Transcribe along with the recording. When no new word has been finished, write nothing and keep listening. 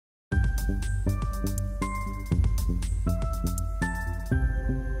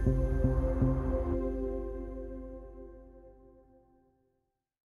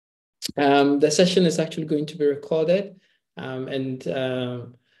The session is actually going to be recorded, and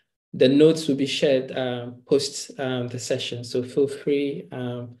the notes will be shared post the session. So feel free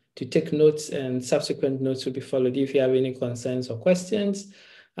to take notes, and subsequent notes will be followed. If you have any concerns or questions,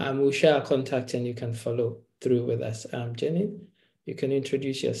 we'll share our contact and you can follow through with us. Jenny, you can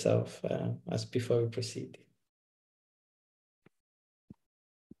introduce yourself as before we proceed.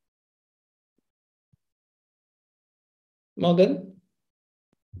 Morgan?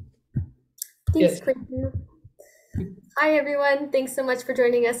 Thanks, Kwaku. Hi, everyone. Thanks so much for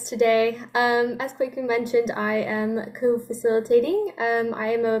joining us today. As Kwaku mentioned, I am co-facilitating.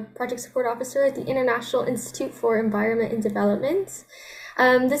 I am a project support officer at the International Institute for Environment and Development.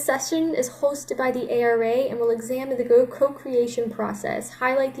 This session is hosted by the ARA and will examine the co-creation process,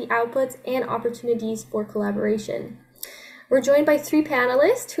 highlight the outputs and opportunities for collaboration. We're joined by 3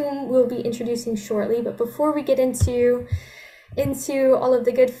 panelists whom we'll be introducing shortly, but before we get into all of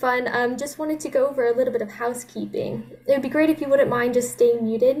the good fun, just wanted to go over a little bit of housekeeping. It would be great if you wouldn't mind just staying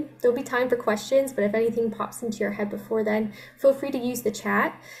muted. There'll be time for questions, but if anything pops into your head before then, feel free to use the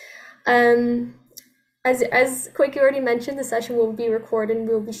chat. As Kwaku already mentioned, the session will be recorded and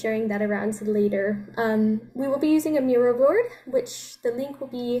we'll be sharing that around later. We will be using a Miro board, which the link will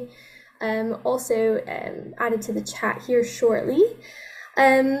be also added to the chat here shortly.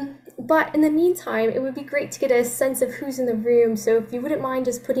 But in the meantime, it would be great to get a sense of who's in the room. So if you wouldn't mind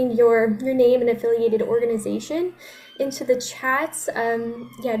just putting your name and affiliated organization into the chat,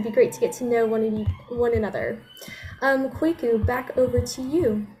 yeah, it'd be great to get to know one another. Kwaku, back over to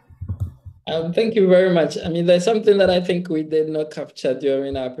you. Thank you very much. I mean, there's something that I think we did not capture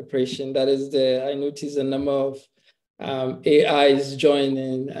during our preparation. That is I noticed a number of AIs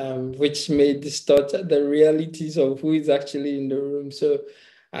joining, which may distort the realities of who is actually in the room. So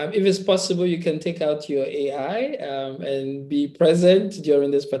if it's possible, you can take out your AI and be present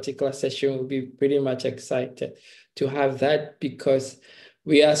during this particular session. We'll be pretty much excited to have that, because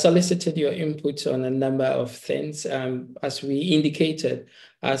we are soliciting your input on a number of things. As we indicated,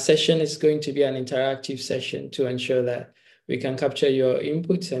 our session is going to be an interactive session to ensure that we can capture your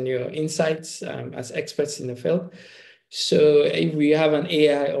inputs and your insights as experts in the field. So if we have an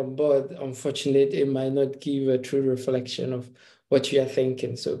AI on board, unfortunately, it might not give a true reflection of what you are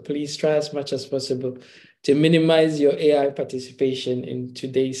thinking. So please try as much as possible to minimize your AI participation in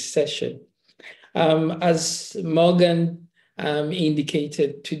today's session. As Morgan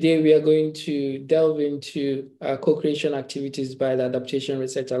indicated, today we are going to delve into co-creation activities by the Adaptation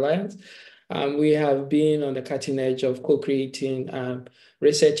Research Alliance. We have been on the cutting edge of co-creating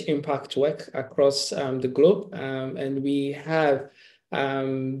research impact work across the globe, and we have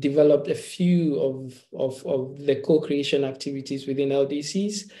developed a few of the co-creation activities within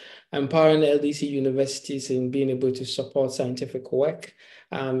LDCs, empowering LDC universities in being able to support scientific work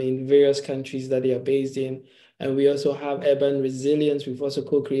in various countries that they are based in. And we also have urban resilience. We've also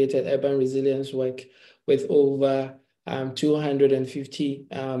co-created urban resilience work with over 250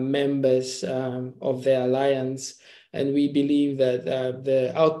 members of the Alliance. And we believe that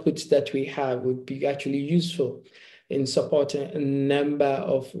the outputs that we have would be actually useful in supporting a number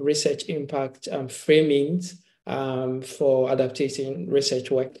of research impact framings for adaptation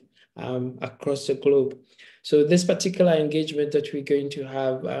research work across the globe. So this particular engagement that we're going to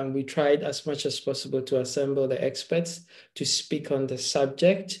have, we tried as much as possible to assemble the experts to speak on the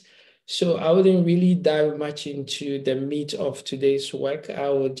subject. So I wouldn't really dive much into the meat of today's work. I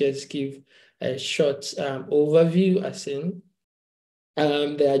will just give a short overview as in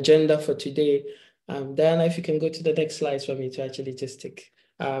the agenda for today. Diana, if you can go to the next slides for me to actually just take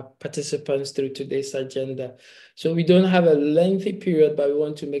participants through today's agenda. So we don't have a lengthy period, but we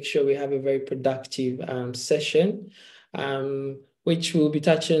want to make sure we have a very productive session, which will be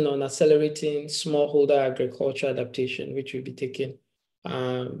touching on accelerating smallholder agriculture adaptation, which we'll be taking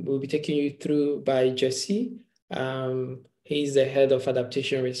you through by Jesse. He's the head of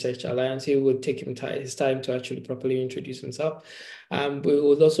Adaptation Research Alliance. He will take his time to actually properly introduce himself. We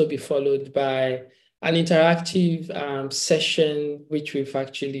will also be followed by an interactive session, which we've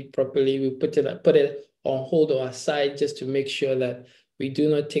actually we put it on hold or aside just to make sure that we do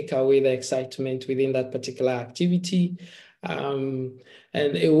not take away the excitement within that particular activity. And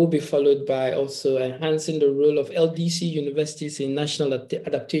it will be followed by also enhancing the role of LDC universities in national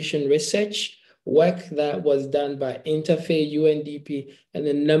adaptation research, work that was done by Interfaith, UNDP, and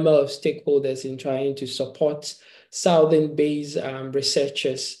a number of stakeholders in trying to support Southern-based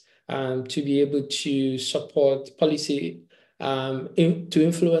researchers to be able to support policy to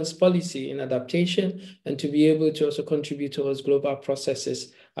influence policy in adaptation and to be able to also contribute towards global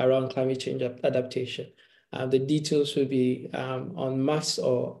processes around climate change adaptation. The details will be en masse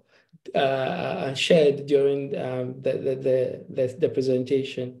or shared during the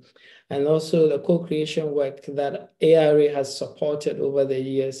presentation. And also the co-creation work that ARA has supported over the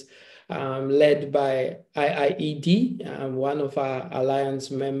years, led by IIED, one of our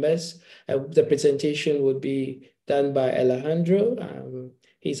alliance members. The presentation would be done by Alejandro.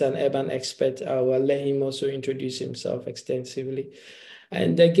 He's an urban expert. I will let him also introduce himself extensively.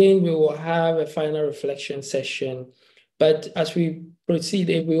 And again, we will have a final reflection session. But as we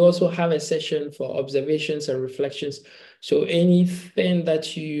proceed, we also have a session for observations and reflections. So anything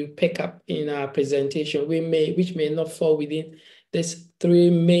that you pick up in our presentation, which may not fall within these three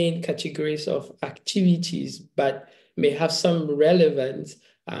main categories of activities, but may have some relevance,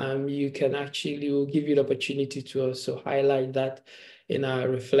 you can actually, we'll give you the opportunity to also highlight that in our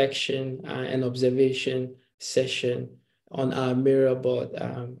reflection and observation session on our mirror board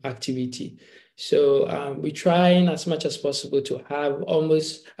activity. So we're trying as much as possible to have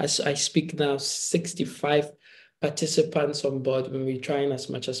almost, as I speak now, 65 participants on board, when we're trying as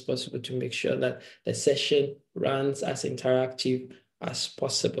much as possible to make sure that the session runs as interactive as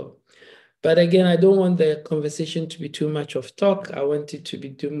possible. But again, I don't want the conversation to be too much of talk. I want it to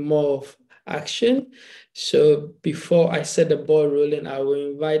be more of action. So before I set the ball rolling, I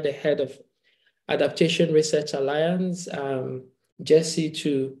will invite the head of Adaptation Research Alliance, Jesse,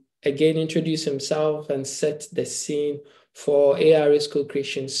 to again introduce himself and set the scene for ARA's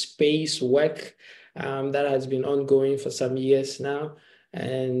co-creation space work that has been ongoing for some years now.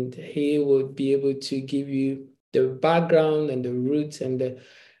 And he will be able to give you the background and the roots and the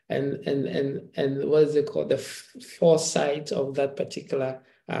and what is it called, the foresight of that particular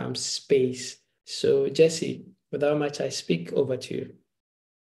space. So Jesse, without much I speak, over to you.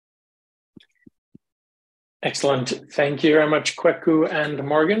 Excellent. Thank you very much, Kweku and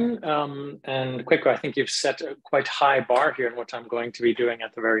Morgan. And Kweku, I think you've set a quite high bar here in what I'm going to be doing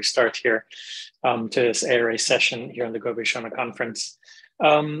at the very start here to this ARA session here in the Gobeshona Conference.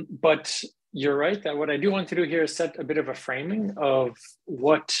 But you're right that what I do want to do here is set a bit of a framing of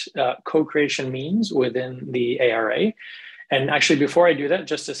what co-creation means within the ARA. And actually, before I do that,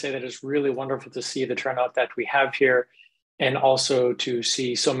 just to say that it's really wonderful to see the turnout that we have here, and also to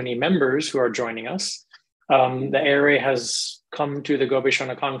see so many members who are joining us. The ARA has come to the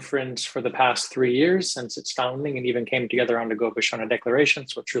Gobeshona Conference for the past 3 years since its founding, and even came together on the Gobeshona Declaration.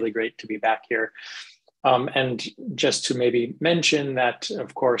 So it's really great to be back here. And just to maybe mention that,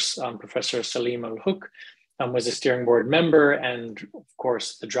 of course, Professor Salim Al-Hook was a steering board member, and of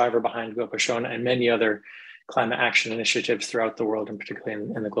course, the driver behind Gobeshona and many other climate action initiatives throughout the world, and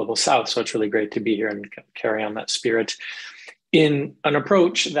particularly in the Global South. So it's really great to be here and carry on that spirit in an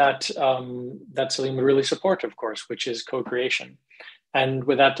approach that, that Salim would really support, of course, which is co-creation. And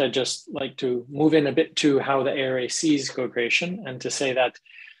with that, I'd just like to move in a bit to how the ARA sees co-creation, and to say that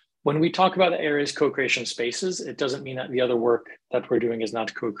when we talk about the ARA's co-creation spaces, it doesn't mean that the other work that we're doing is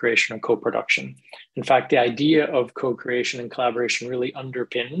not co-creation or co-production. In fact, the idea of co-creation and collaboration really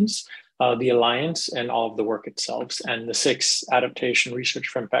underpins the Alliance and all of the work itself. And the 6 adaptation research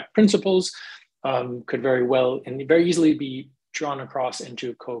for impact principles could very well and very easily be drawn across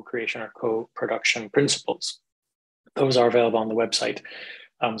into co-creation or co-production principles. Those are available on the website.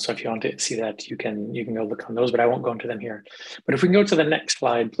 So if you want to see that, you can go look on those, but I won't go into them here. But if we can go to the next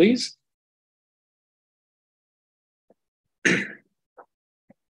slide, please. Maybe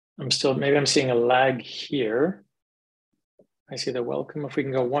I'm seeing a lag here. I see the welcome. If we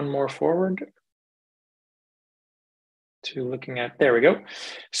can go one more forward to looking at, there we go.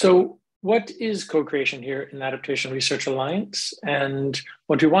 So what is co-creation here in the Adaptation Research Alliance? And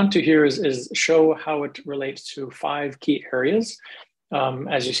what we want to here is show how it relates to 5 key areas,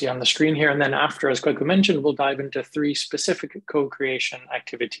 as you see on the screen here. And then after, as Kweku mentioned, we'll dive into 3 specific co-creation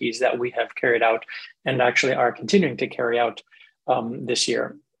activities that we have carried out and actually are continuing to carry out this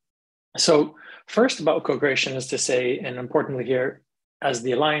year. So first about co-creation is to say, and importantly here, as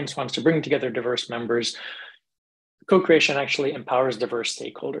the Alliance wants to bring together diverse members, co-creation actually empowers diverse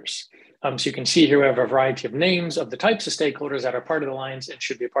stakeholders. So you can see here we have a variety of names of the types of stakeholders that are part of the Alliance and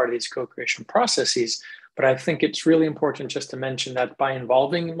should be a part of these co-creation processes. But I think it's really important just to mention that by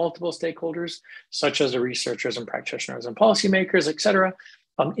involving multiple stakeholders, such as the researchers and practitioners and policymakers, et cetera,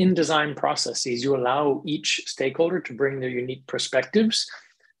 in design processes, you allow each stakeholder to bring their unique perspectives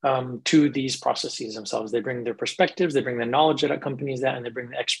to these processes themselves. They bring their perspectives, they bring the knowledge that accompanies that, and they bring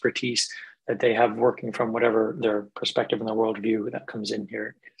the expertise that they have working from whatever their perspective and the worldview that comes in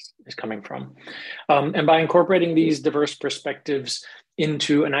here is coming from. And by incorporating these diverse perspectives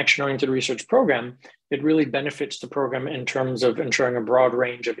into an action-oriented research program, it really benefits the program in terms of ensuring a broad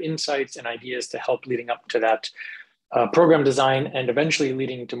range of insights and ideas to help leading up to that program design and eventually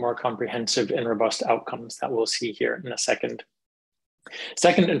leading to more comprehensive and robust outcomes that we'll see here in a second.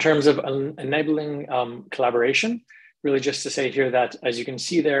 Second, in terms of enabling collaboration, really just to say here that, as you can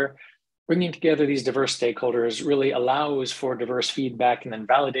see there, bringing together these diverse stakeholders really allows for diverse feedback and then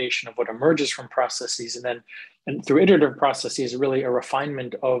validation of what emerges from processes, and through iterative processes, really a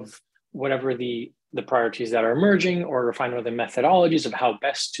refinement of whatever the priorities that are emerging, or refinement of the methodologies of how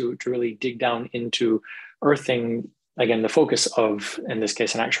best to really dig down into earthing, again, the focus of, in this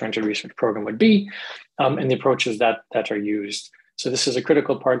case, an action-oriented research program would be, and the approaches that are used. So this is a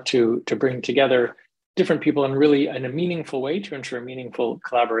critical part to bring together different people and really in a meaningful way to ensure meaningful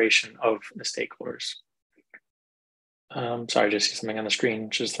collaboration of the stakeholders. Sorry, I just see something on the screen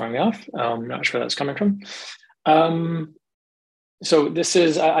which is throwing me off. I'm not sure where that's coming from. So this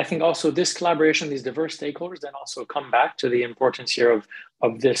is, I think also this collaboration, these diverse stakeholders then also come back to the importance here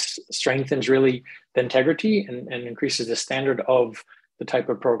of this strengthens really the integrity and increases the standard of the type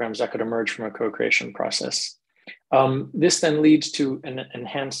of programs that could emerge from a co-creation process. This then leads to an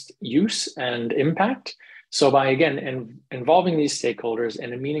enhanced use and impact. So by, again, involving these stakeholders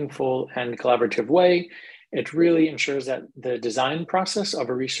in a meaningful and collaborative way, it really ensures that the design process of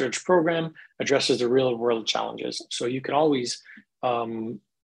a research program addresses the real world challenges. So you can always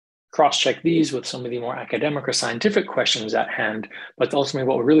cross-check these with some of the more academic or scientific questions at hand, but ultimately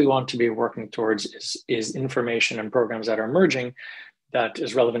what we really want to be working towards is information and programs that are emerging that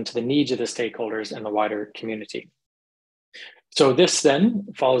is relevant to the needs of the stakeholders and the wider community. So this then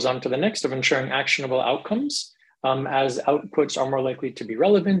follows on to the next of ensuring actionable outcomes. As outputs are more likely to be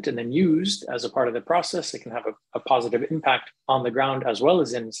relevant and then used as a part of the process, it can have a positive impact on the ground as well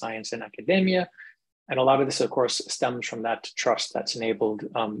as in science and academia. And a lot of this, of course, stems from that trust that's enabled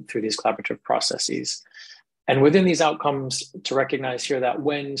through these collaborative processes. And within these outcomes, to recognize here that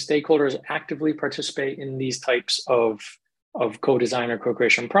when stakeholders actively participate in these types of co-design or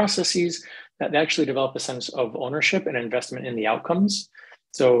co-creation processes, that they actually develop a sense of ownership and investment in the outcomes.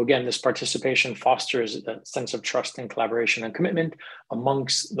 So again, this participation fosters a sense of trust and collaboration and commitment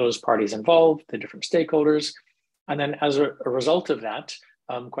amongst those parties involved, the different stakeholders. And then as a result of that,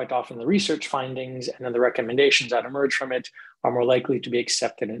 quite often the research findings and then the recommendations that emerge from it are more likely to be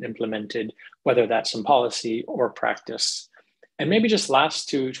accepted and implemented, whether that's in policy or practice. And maybe just last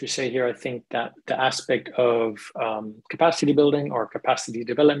to say here, I think that the aspect of capacity building or capacity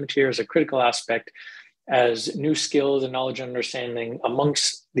development here is a critical aspect, as new skills and knowledge and understanding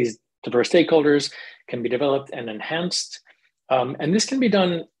amongst these diverse stakeholders can be developed and enhanced. And this can be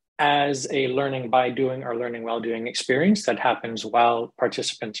done as a learning by doing or learning while doing experience that happens while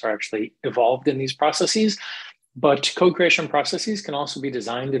participants are actually involved in these processes. But co-creation processes can also be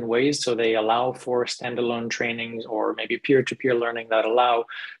designed in ways so they allow for standalone trainings or maybe peer-to-peer learning that allow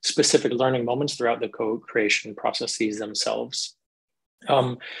specific learning moments throughout the co-creation processes themselves.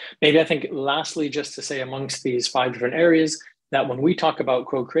 Maybe I think lastly, just to say amongst these 5 different areas, that when we talk about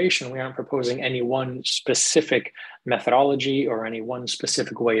co-creation, we aren't proposing any one specific methodology or any one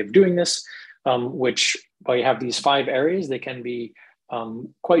specific way of doing this, which while you have these 5 areas, they can be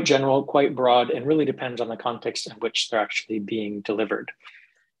quite general, quite broad, and really depends on the context in which they're actually being delivered.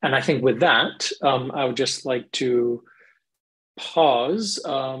 And I think with that, I would just like to pause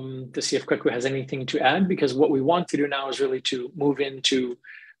to see if Kweku has anything to add, because what we want to do now is really to move into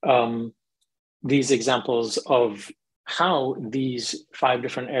these examples of how these 5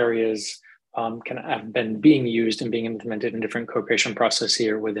 different areas can have been being used and being implemented in different co-creation processes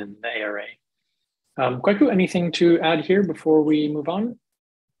here within the ARA. Kweku, anything to add here before we move on?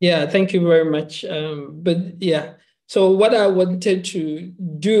 Yeah, thank you very much. But yeah, so what I wanted to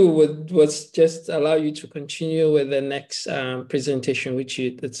do was just allow you to continue with the next presentation, which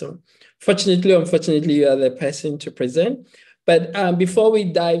you did. So unfortunately, you are the person to present. But before we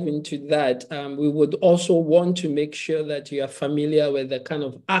dive into that, we would also want to make sure that you are familiar with the kind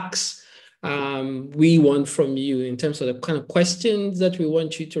of acts we want from you in terms of the kind of questions that we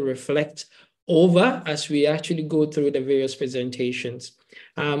want you to reflect over as we actually go through the various presentations.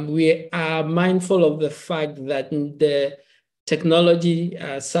 We are mindful of the fact that the technology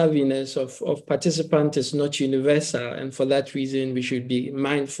savviness of participants is not universal. And for that reason, we should be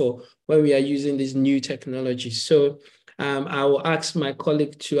mindful when we are using these new technologies. So I will ask my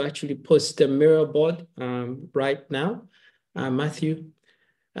colleague to actually post the mirror board right now. Matthew,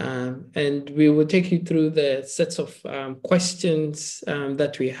 And we will take you through the sets of questions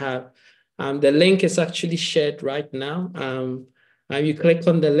that we have. The link is actually shared right now. You click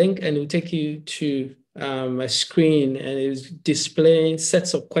on the link and it will take you to a screen, and it's displaying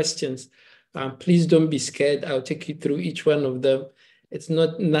sets of questions. Please don't be scared. I'll take you through each one of them. It's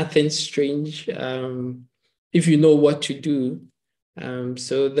nothing strange if you know what to do.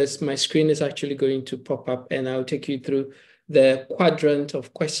 So my screen is actually going to pop up, and I'll take you through the quadrant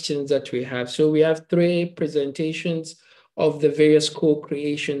of questions that we have. So we have 3 presentations of the various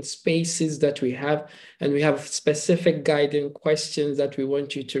co-creation spaces that we have, and we have specific guiding questions that we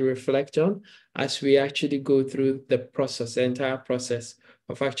want you to reflect on as we actually go through the process, the entire process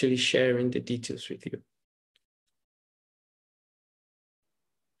of actually sharing the details with you.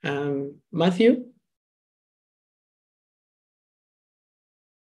 Matthew?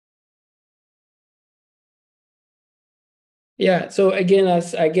 Yeah, so again,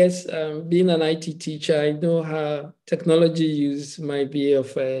 as I guess being an IT teacher, I know how technology use might be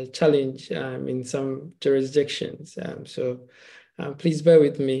of a challenge in some jurisdictions. So please bear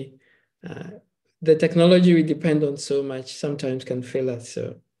with me. The technology we depend on so much sometimes can fail us.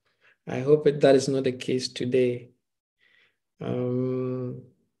 So I hope that is not the case today.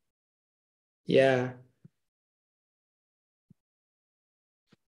 Yeah.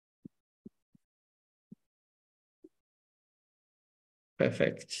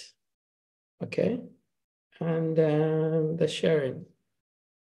 Perfect. Okay. And the sharing.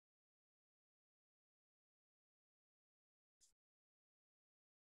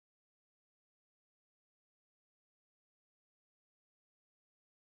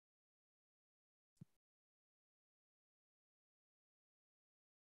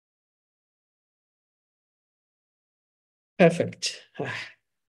 Perfect.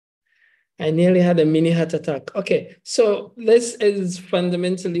 I nearly had a mini heart attack. Okay, so this is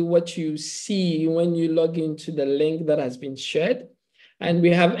fundamentally what you see when you log into the link that has been shared. And we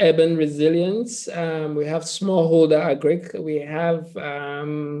have urban resilience, we have smallholder agric, we have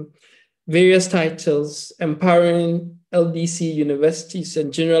various titles, empowering LDC universities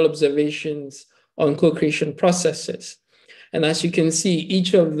and general observations on co-creation processes. And as you can see,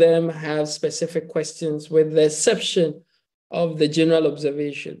 each of them have specific questions with the exception of the general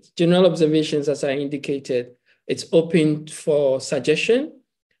observations. General observations, as I indicated, it's open for suggestion.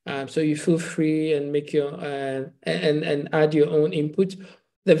 So you feel free and make your and add your own input.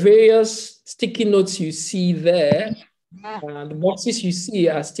 The various sticky notes you see there, the boxes you see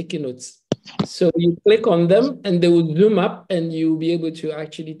are sticky notes. So you click on them and they will zoom up, and you'll be able to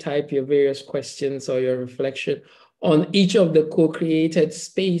actually type your various questions or your reflection on each of the co-created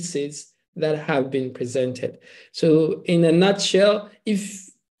spaces that have been presented. So in a nutshell, if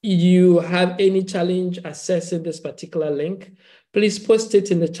you have any challenge accessing this particular link, please post it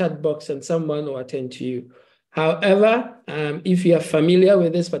in the chat box and someone will attend to you. However, if you are familiar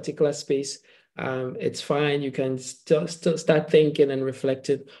with this particular space, it's fine. You can still start thinking and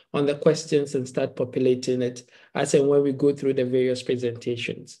reflecting on the questions and start populating it as and when we go through the various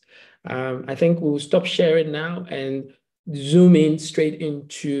presentations. I think we'll stop sharing now and zoom in straight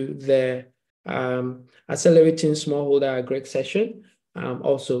into the Accelerating Smallholder Agric session,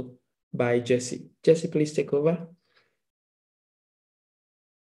 also by Jesse. Jesse, please take over.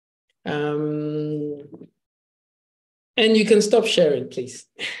 And you can stop sharing, please.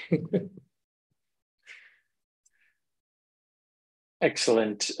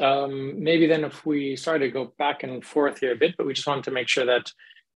 Excellent. Maybe then if we start to go back and forth here a bit, but we just wanted to make sure that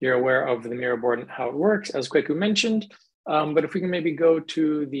you're aware of the Miro board and how it works, as Kweku mentioned. But if we can maybe go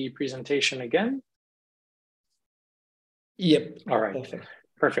to the presentation again. Yep. All right.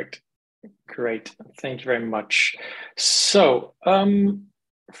 Perfect. Great. Thank you very much. So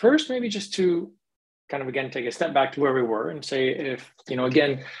first, maybe just to kind of, again, take a step back to where we were and say, if,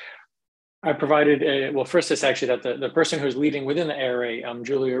 again, I provided well, first it's actually that the person who's leading within the ARA,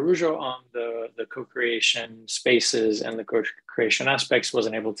 Julia Rujo, on the co-creation spaces and the co-creation aspects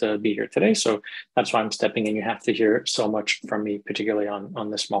wasn't able to be here today. So that's why I'm stepping in. You have to hear so much from me, particularly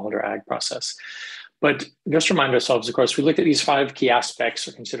on the smallholder ag process. But just remind ourselves, of course, we looked at these 5 key aspects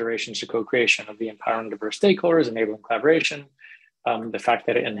or considerations to co-creation of the empowering diverse stakeholders, enabling collaboration, the fact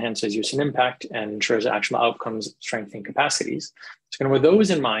that it enhances use and impact and ensures actual outcomes, strengthening capacities. So with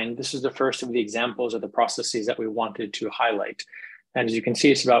those in mind, this is the first of the examples of the processes that we wanted to highlight. And as you can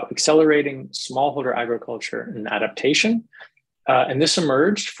see, it's about accelerating smallholder agriculture and adaptation. And this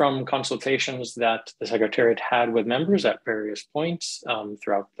emerged from consultations that the Secretariat had with members at various points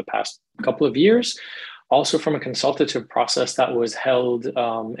throughout the past couple of years. Also from a consultative process that was held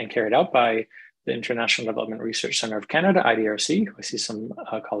and carried out by the International Development Research Center of Canada, IDRC. I see some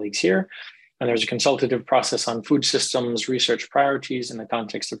colleagues here. And there's a consultative process on food systems research priorities in the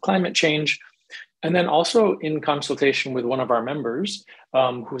context of climate change. And then also in consultation with one of our members,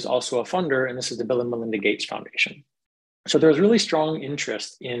 who's also a funder, and this is the Bill and Melinda Gates Foundation. So there's really strong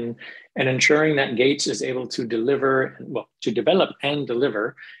interest in ensuring that Gates is able to deliver, well, to develop and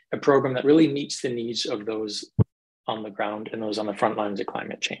deliver a program that really meets the needs of those on the ground and those on the front lines of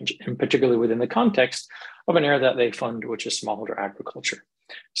climate change, and particularly within the context of an area that they fund, which is smallholder agriculture.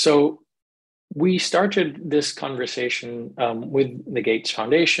 So we started this conversation with the Gates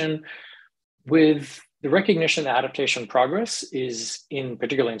Foundation with the recognition that adaptation progress is,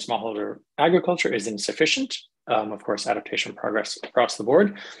 particularly in smallholder agriculture, is insufficient. Of course, adaptation progress across the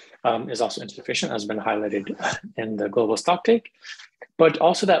board is also insufficient, as has been highlighted in the global stocktake. But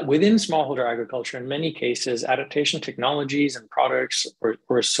also that within smallholder agriculture, in many cases, adaptation technologies and products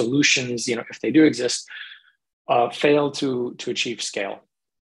or solutions, if they do exist, fail to achieve scale.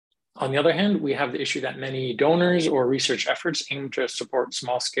 On the other hand, we have the issue that many donors or research efforts aim to support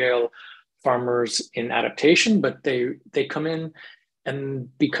small-scale farmers in adaptation, but they come in, and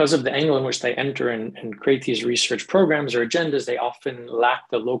because of the angle in which they enter and create these research programs or agendas, they often lack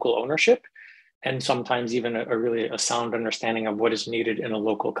the local ownership and sometimes even a really sound understanding of what is needed in a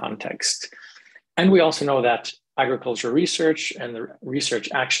local context. And we also know that agriculture research and the research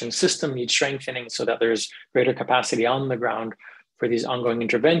action system needs strengthening so that there's greater capacity on the ground for these ongoing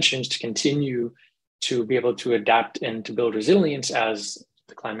interventions to continue to be able to adapt and to build resilience as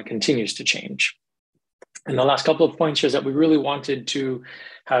the climate continues to change. And the last couple of points is that we really wanted to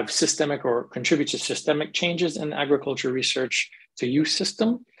have systemic or contribute to systemic changes in the agriculture research to use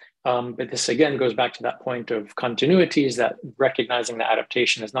system. But this again goes back to that point of continuity, is that recognizing that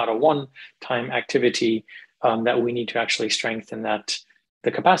adaptation is not a one-time activity, that we need to actually strengthen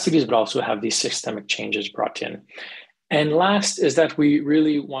the capacities, but also have these systemic changes brought in. And last is that we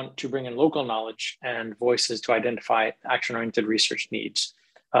really want to bring in local knowledge and voices to identify action-oriented research needs.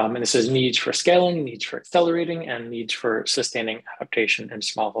 And this is needs for scaling, needs for accelerating, and needs for sustaining adaptation in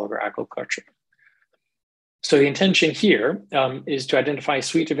smallholder agriculture. So the intention here is to identify a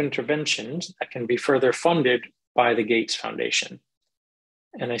suite of interventions that can be further funded by the Gates Foundation.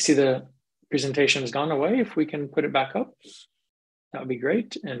 And I see the presentation has gone away. If we can put it back up, that would be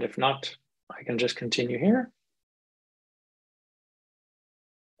great. And if not, I can just continue here.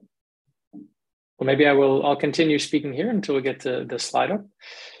 Well, maybe I'll continue speaking here until we get to the slide up.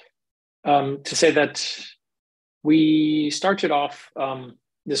 To say that we started off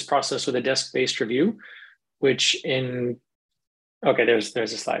this process with a desk-based review, which okay, there's a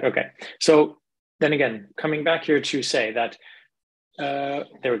slide. Okay, so then again, coming back here to say that, there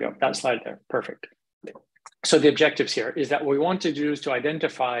we go, that slide there, perfect. So the objectives here is that what we want to do is to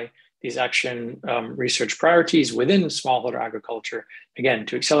identify these action research priorities within smallholder agriculture, again,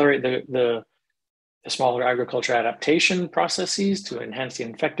 to accelerate the smallholder agriculture adaptation processes, to enhance the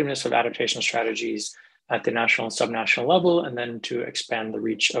effectiveness of adaptation strategies at the national and subnational level, and then to expand the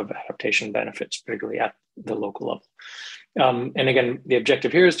reach of adaptation benefits, particularly at the local level. And again, the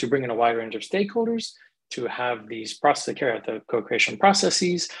objective here is to bring in a wide range of stakeholders to have these processes carry out the co-creation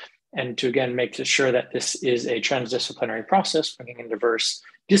processes, and to again make sure that this is a transdisciplinary process, bringing in diverse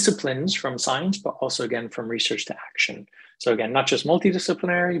disciplines from science, but also again from research to action. So again, not just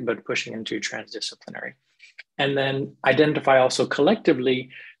multidisciplinary, but pushing into transdisciplinary. And then identify also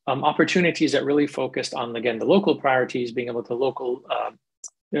collectively opportunities that really focused on, again, the local priorities, being able to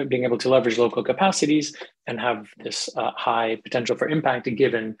leverage local capacities and have this high potential for impact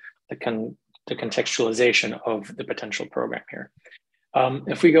given the contextualization of the potential program here.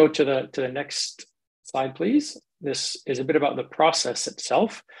 If we go to the next slide, please. This is a bit about the process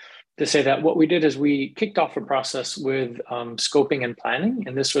itself. To say that what we did is we kicked off a process with scoping and planning,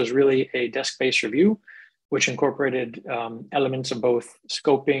 and this was really a desk-based review, which incorporated elements of both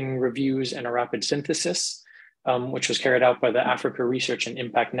scoping, reviews, and a rapid synthesis, which was carried out by the Africa Research and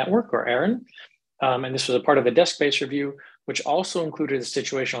Impact Network, or ARIN. And this was a part of the desk-based review, which also included a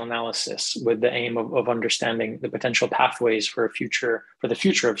situational analysis with the aim of understanding the potential pathways for the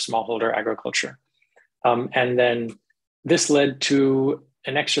future of smallholder agriculture. And then this led to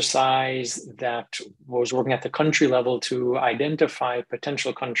an exercise that was working at the country level to identify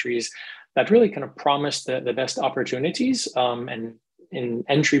potential countries that really kind of promised the best opportunities and in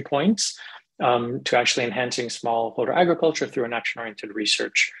entry points to actually enhancing smallholder agriculture through an action-oriented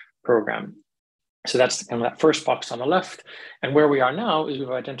research program. So that's kind of that first box on the left. And where we are now is we've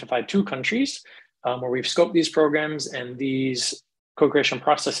identified 2 countries where we've scoped these programs, and these co-creation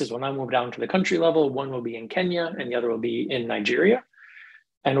processes will now move down to the country level. One will be in Kenya and the other will be in Nigeria.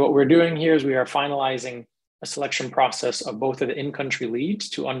 And what we're doing here is we are finalizing a selection process of both of the in-country leads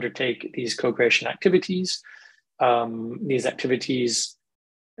to undertake these co-creation activities. These activities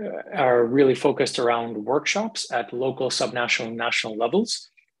are really focused around workshops at local, subnational, and national levels,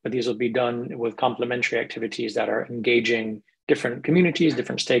 but these will be done with complementary activities that are engaging different communities,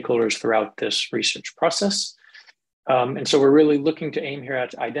 different stakeholders throughout this research process. And so we're really looking to aim here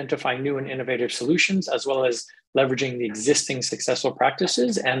at identifying new and innovative solutions, as well as leveraging the existing successful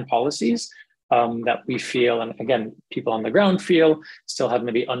practices and policies that we feel, and again, people on the ground feel, still have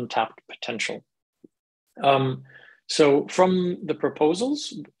maybe untapped potential. So from the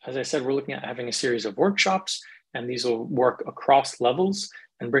proposals, as I said, we're looking at having a series of workshops, and these will work across levels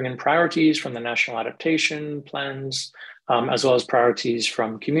and bring in priorities from the national adaptation plans, as well as priorities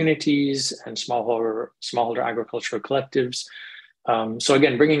from communities and smallholder agricultural collectives. So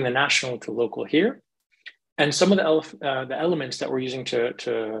again, bringing the national to local here. And some of the elements that we're using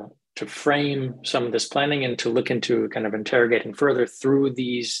to frame some of this planning and to look into kind of interrogating further through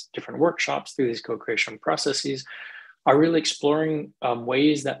these different workshops, through these co-creation processes, are really exploring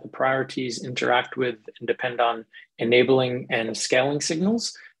ways that the priorities interact with and depend on enabling and scaling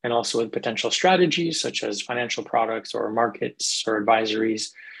signals, and also with potential strategies such as financial products or markets or advisories,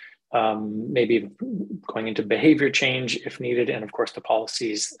 maybe going into behavior change if needed, and of course the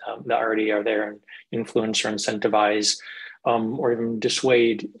policies that already are there and influence or incentivize or even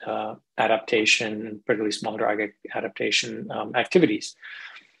dissuade adaptation, particularly smallholder adaptation activities.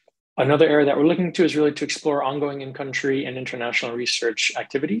 Another area that we're looking to is really to explore ongoing in-country and international research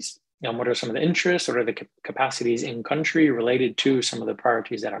activities. What are some of the interests? What are the capacities in country related to some of the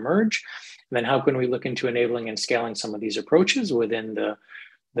priorities that emerge? And then how can we look into enabling and scaling some of these approaches within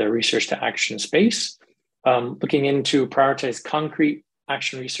the research to action space? Looking into prioritize concrete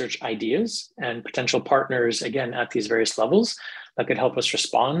action research ideas and potential partners, again, at these various levels that could help us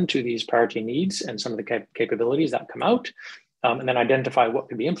respond to these priority needs and some of the capabilities that come out. And then identify what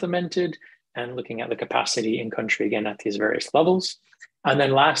could be implemented and looking at the capacity in country, again, at these various levels. And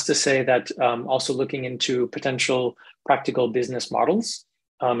then last to say that also looking into potential practical business models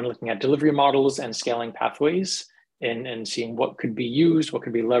and looking at delivery models and scaling pathways and seeing what could be used, what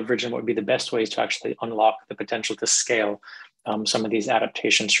could be leveraged, and what would be the best ways to actually unlock the potential to scale some of these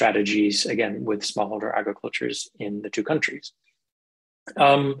adaptation strategies, again, with smallholder agricultures in the two countries.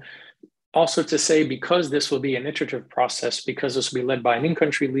 Also to say, because this will be an iterative process, because this will be led by an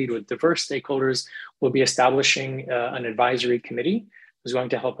in-country lead with diverse stakeholders, we'll be establishing an advisory committee who's going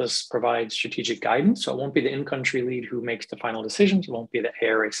to help us provide strategic guidance. So it won't be the in-country lead who makes the final decisions. It won't be the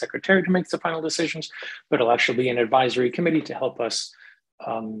ARA secretary who makes the final decisions, but it'll actually be an advisory committee to help us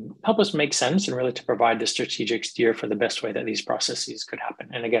make sense and really to provide the strategic steer for the best way that these processes could happen.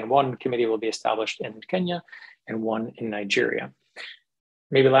 And again, one committee will be established in Kenya and one in Nigeria.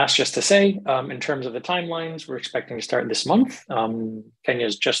 Maybe last, just to say, in terms of the timelines, we're expecting to start this month. Kenya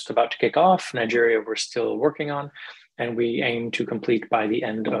is just about to kick off. Nigeria, we're still working on, and we aim to complete by the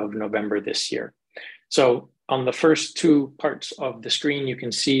end of November this year. So on the first two parts of the screen, you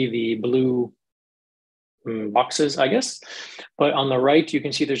can see the blue boxes, I guess. But on the right, you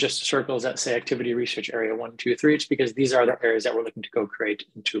can see there's just circles that say activity research area 1, 2, 3. It's because these are the areas that we're looking to go create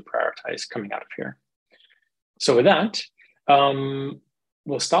and to prioritize coming out of here. So with that,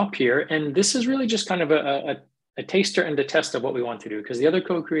 we'll stop here. And this is really just kind of a taster and a test of what we want to do, because the other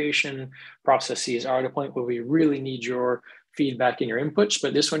co-creation processes are at a point where we really need your feedback and your inputs.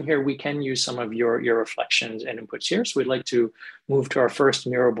 But this one here, we can use some of your reflections and inputs here. So we'd like to move to our first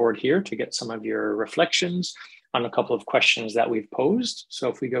Miro board here to get some of your reflections on a couple of questions that we've posed. So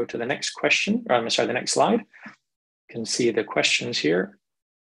if we go to the next question, or I'm sorry, the next slide, you can see the questions here.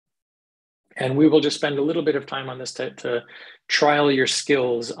 And we will just spend a little bit of time on this to trial your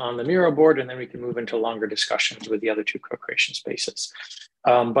skills on the Miro board, and then we can move into longer discussions with the other two co-creation spaces.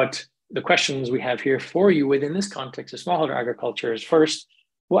 But the questions we have here for you within this context of smallholder agriculture is first,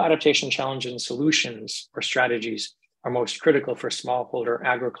 what adaptation challenges and solutions or strategies are most critical for smallholder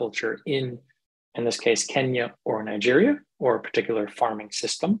agriculture in this case, Kenya or Nigeria, or a particular farming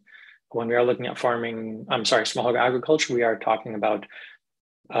system? When we are looking at smallholder agriculture, we are talking about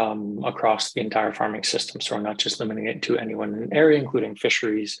across the entire farming system. So we're not just limiting it to any one area, including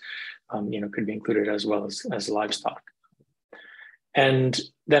fisheries, could be included as well as livestock. And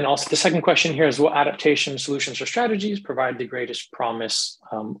then also the second question here is, what adaptation solutions or strategies provide the greatest promise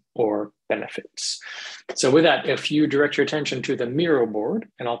or benefits? So with that, if you direct your attention to the Miro board,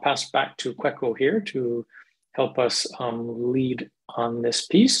 and I'll pass back to Kweku here to help us lead on this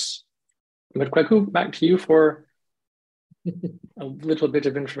piece. But Kweku, back to you for a little bit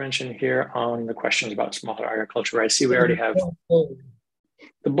of information here on the questions about smallholder agriculture. I see we already have.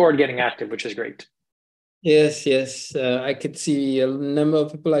 the board getting active, which is great. Yes, yes. I could see a number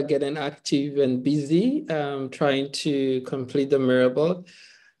of people are getting active and busy trying to complete the mirror board.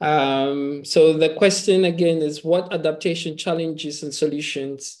 So the question again is, what adaptation challenges and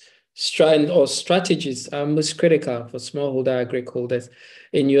solutions strategies are most critical for smallholder agriholders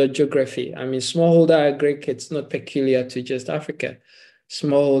in your geography? I mean, smallholder agric, it's not peculiar to just Africa.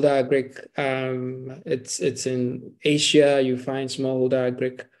 Smallholder agric, it's in Asia. You find smallholder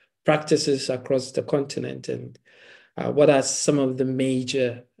agric practices across the continent, and what are some of the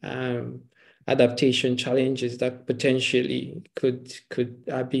major adaptation challenges that potentially could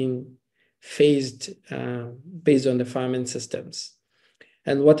have been faced based on the farming systems,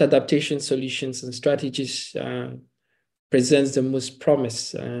 and what adaptation solutions and strategies presents the most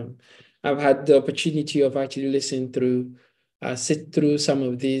promise. I've had the opportunity of actually listening through, sit through some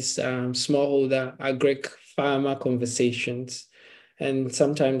of these smallholder agric farmer conversations, and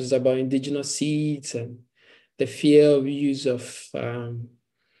sometimes it's about indigenous seeds and the fear of use of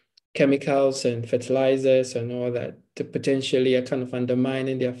chemicals and fertilizers and all that to potentially are kind of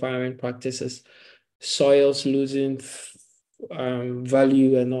undermining their farming practices, soils losing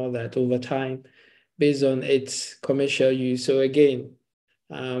value and all that over time based on its commercial use. So again,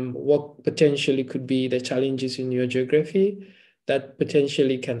 what potentially could be the challenges in your geography that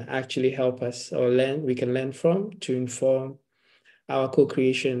potentially can actually help us or we can learn from to inform our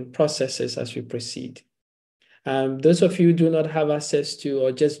co-creation processes as we proceed. Those of you who do not have access to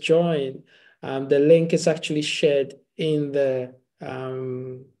or just join, the link is actually shared in the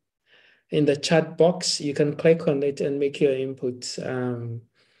chat box. You can click on it and make your inputs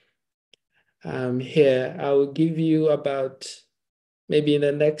here. I will give you about maybe in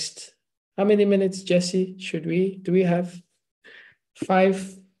the next, how many minutes, Jesse? Do we have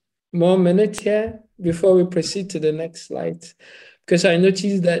 5 more minutes here before we proceed to the next slide? Because I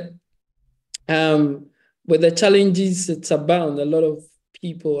noticed that with the challenges, it's abound. A lot of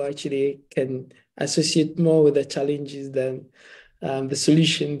people actually can associate more with the challenges than the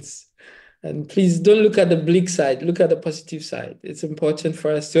solutions. And please don't look at the bleak side, look at the positive side. It's important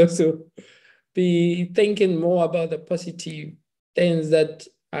for us to also be thinking more about the positive things that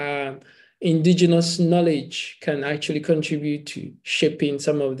indigenous knowledge can actually contribute to shaping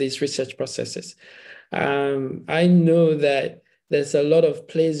some of these research processes. I know that there's a lot of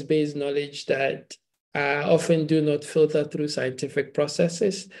place-based knowledge that often do not filter through scientific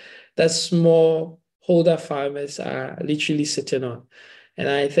processes that smallholder farmers are literally sitting on. And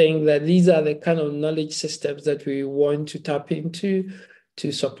I think that these are the kind of knowledge systems that we want to tap into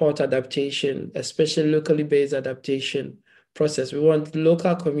to support adaptation, especially locally based adaptation process. We want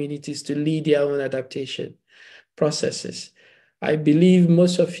local communities to lead their own adaptation processes. I believe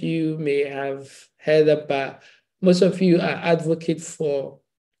most of you may have heard about, most of you are advocates for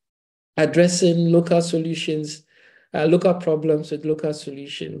addressing local solutions, local problems with local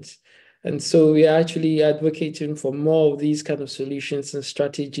solutions. And so we are actually advocating for more of these kind of solutions and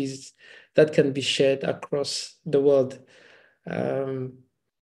strategies that can be shared across the world.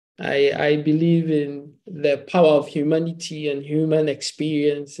 I believe in the power of humanity and human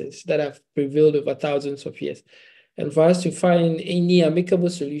experiences that have prevailed over thousands of years. And for us to find any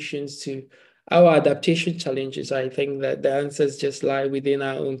amicable solutions to our adaptation challenges, I think that the answers just lie within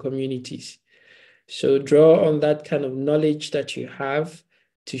our own communities. So draw on that kind of knowledge that you have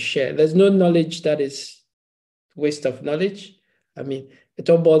to share. There's no knowledge that is waste of knowledge. I mean, it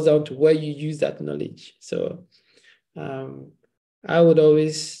all boils down to where you use that knowledge. So I would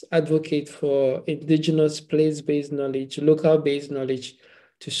always advocate for indigenous place-based knowledge, local-based knowledge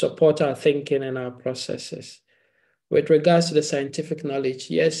to support our thinking and our processes. With regards to the scientific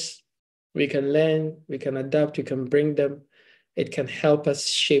knowledge, yes, we can learn, we can adapt, we can bring them. It can help us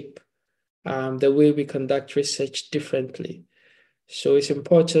shape the way we conduct research differently. So it's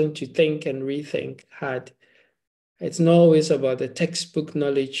important to think and rethink hard. It's not always about the textbook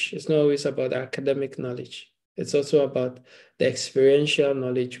knowledge. It's not always about academic knowledge. It's also about the experiential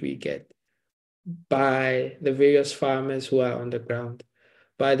knowledge we get by the various farmers who are on the ground,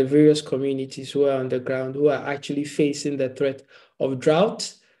 by the various communities who are on the ground, who are actually facing the threat of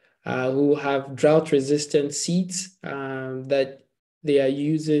drought, who have drought-resistant seeds that they are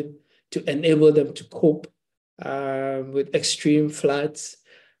using to enable them to cope with extreme floods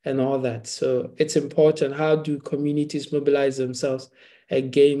and all that. So it's important. How do communities mobilize themselves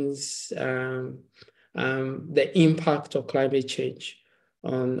against the impact of climate change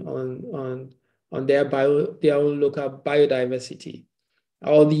on their own local biodiversity?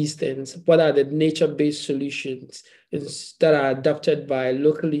 All these things. What are the nature-based solutions that are adopted by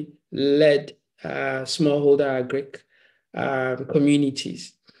locally led smallholder agric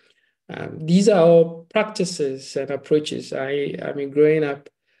communities. These are all practices and approaches. I mean, growing up,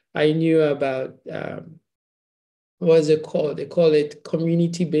 I knew about, what is it called? They call it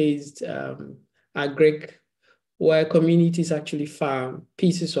community-based agric, where communities actually farm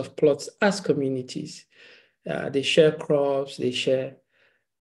pieces of plots as communities. They share crops, they share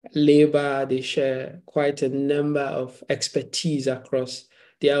labor, they share quite a number of expertise across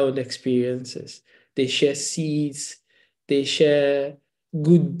their own experiences. They share seeds, they share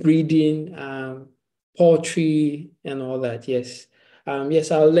good breeding, poultry, and all that. Yes. Yes,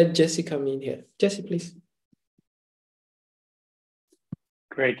 I'll let Jesse come in here. Jesse, please.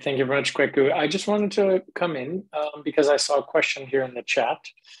 Great, thank you very much, Kweku. I just wanted to come in because I saw a question here in the chat.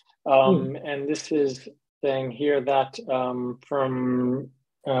 And this is saying here that from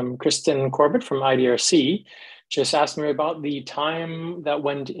Kristen Corbett from IDRC, just asked me about the time that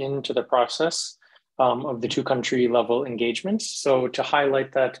went into the process of the 2-country level engagements. So to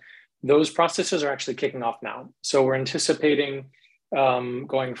highlight that, those processes are actually kicking off now. So we're anticipating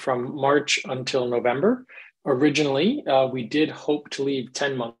going from March until November. Originally, we did hope to leave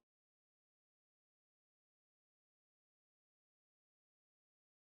 10 months.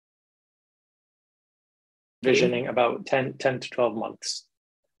 Visioning about 10 to 12 months,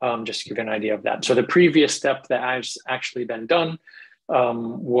 just to give you an idea of that. So the previous step that has actually been done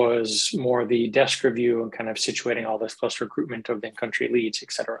was more the desk review and kind of situating all this plus recruitment of the in-country leads,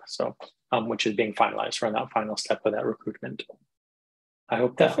 et cetera. So, which is being finalized. We're in that final step of that recruitment. I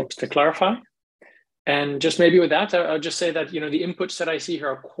hope that helps to clarify. And just maybe with that, I'll just say that, you know, the inputs that I see here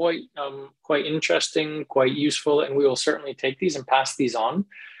are quite interesting, quite useful, and we will certainly take these and pass these on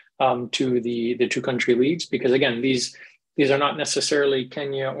to the 2-country leads, because again, these are not necessarily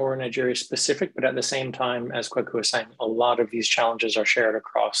Kenya or Nigeria specific, but at the same time, as Kweku was saying, a lot of these challenges are shared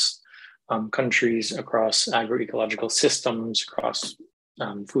across countries, across agroecological systems, across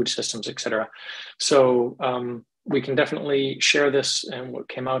food systems, et cetera. So we can definitely share this and what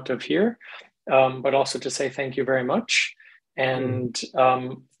came out of here. But also to say thank you very much. And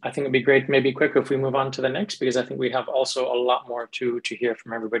I think it'd be great, maybe quick if we move on to the next, because I think we have also a lot more to hear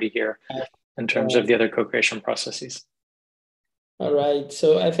from everybody here in terms of the other co-creation processes. All right,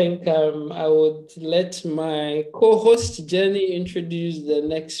 so I think I would let my co-host Jenny introduce the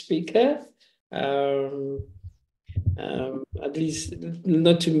next speaker. At least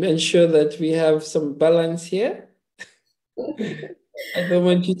not to ensure that we have some balance here. I don't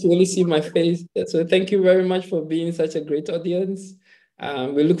want you to only see my face. So thank you very much for being such a great audience.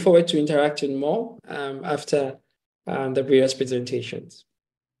 We look forward to interacting more after the various presentations.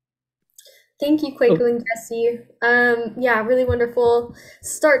 Thank you, Kweku and Jesse. Yeah, really wonderful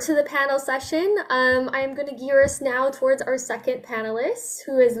start to the panel session. I am going to gear us now towards our second panelist,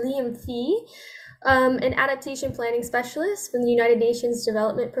 who is Liam Fee, an adaptation planning specialist from the United Nations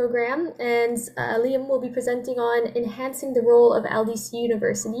Development Program. And Liam will be presenting on enhancing the role of LDC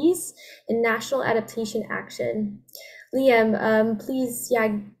universities in national adaptation action. Liam, please,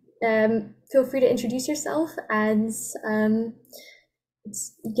 feel free to introduce yourself and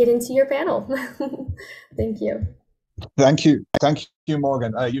get into your panel. Thank you. Thank you,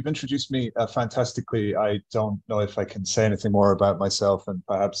 Morgan. You've introduced me fantastically. I don't know if I can say anything more about myself, and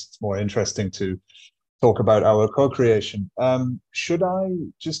perhaps it's more interesting to talk about our co-creation. Should I,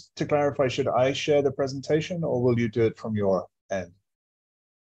 just to clarify, should I share the presentation or will you do it from your end?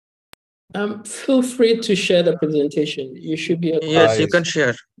 Feel free to share the presentation. You should be able to. Yes, you can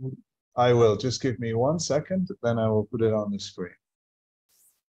share. I will. Just give me 1 second, then I will put it on the screen.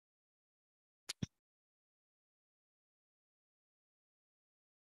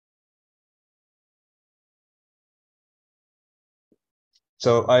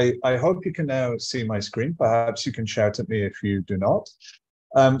 So I hope you can now see my screen. Perhaps you can shout at me if you do not.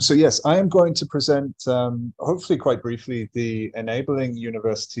 So yes, I am going to present, hopefully quite briefly, the Enabling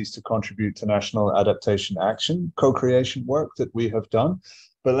Universities to Contribute to National Adaptation Action co-creation work that we have done.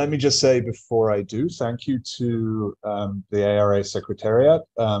 But let me just say before I do, thank you to the ARA Secretariat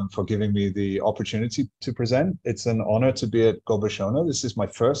for giving me the opportunity to present. It's an honor to be at Gobeshona. This is my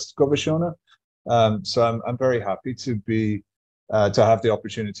first Gobeshona. So I'm very happy to be to have the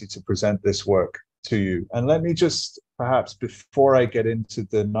opportunity to present this work to you. And let me just, perhaps before I get into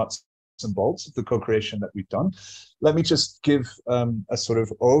the nuts and bolts of the co-creation that we've done, let me just give a sort of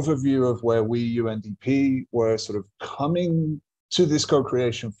overview of where we, UNDP, were sort of coming to this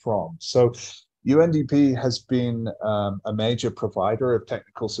co-creation from. So UNDP has been a major provider of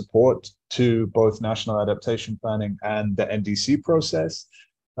technical support to both national adaptation planning and the NDC process.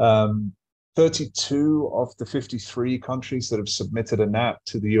 32 of the 53 countries that have submitted a NAP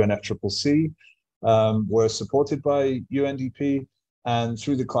to the UNFCCC were supported by UNDP, and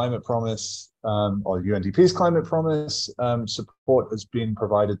through the Climate Promise, or UNDP's Climate Promise, support has been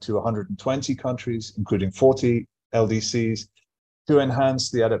provided to 120 countries, including 40 LDCs, to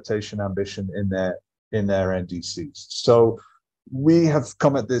enhance the adaptation ambition in their NDCs. So we have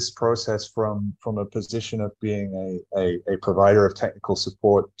come at this process from a position of being a provider of technical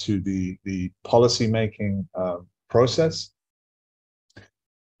support to the policy-making process.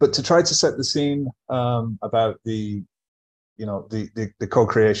 But to try to set the scene about the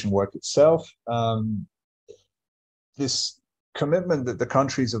co-creation work itself, this commitment that the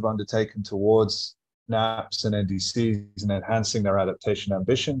countries have undertaken towards NAPs and NDCs and enhancing their adaptation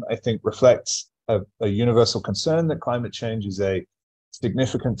ambition, I think reflects a universal concern that climate change is a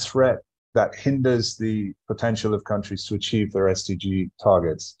significant threat that hinders the potential of countries to achieve their SDG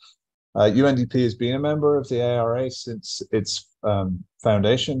targets. UNDP has been a member of the ARA since its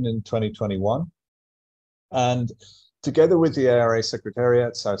foundation in 2021. And together with the ARA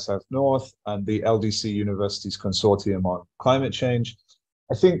Secretariat, South-South-North, and the LDC Universities Consortium on Climate Change,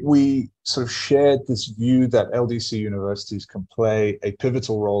 I think we sort of shared this view that LDC universities can play a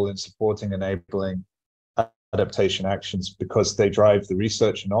pivotal role in supporting enabling adaptation actions because they drive the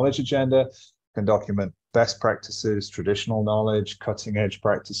research and knowledge agenda, can document best practices, traditional knowledge, cutting edge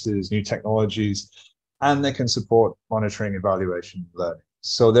practices, new technologies, and they can support monitoring, evaluation, and learning.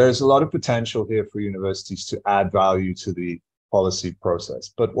 So there's a lot of potential here for universities to add value to the policy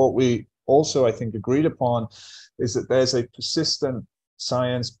process. But what we also, I think, agreed upon is that there's a persistent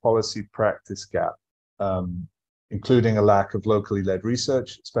science policy practice gap, including a lack of locally led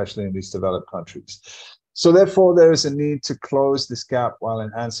research, especially in these developed countries. So therefore, there is a need to close this gap while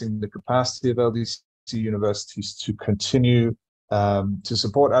enhancing the capacity of LDC universities to continue to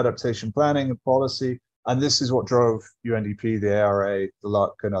support adaptation planning and policy. And this is what drove UNDP, the ARA, the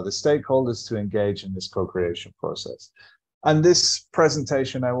LUC, and other stakeholders to engage in this co-creation process. And this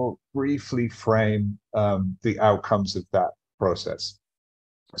presentation, I will briefly frame the outcomes of that process.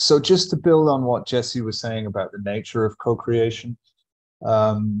 So just to build on what Jesse was saying about the nature of co-creation,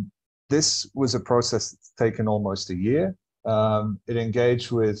 this was a process that's taken almost a year. It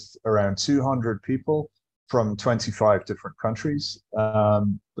engaged with around 200 people from 25 different countries.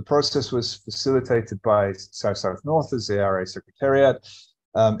 The process was facilitated by South-South-North as the ARA Secretariat.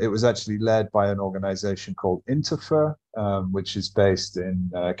 It was actually led by an organization called Interfer, which is based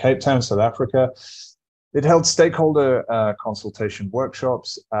in Cape Town, South Africa. It held stakeholder consultation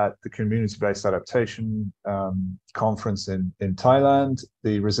workshops at the Community-Based Adaptation Conference in Thailand,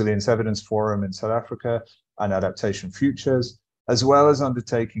 the Resilience Evidence Forum in South Africa, and Adaptation Futures, as well as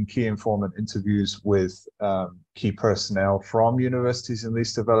undertaking key informant interviews with key personnel from universities in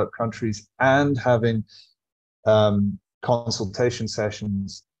least developed countries, and having consultation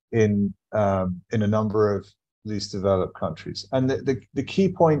sessions in a number of least developed countries. And the key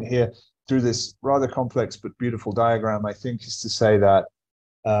point here, through this rather complex but beautiful diagram, I think, is to say that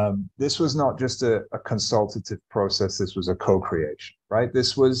this was not just a consultative process, this was a co-creation, right?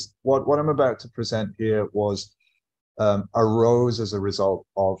 This was, what I'm about to present here was arose as a result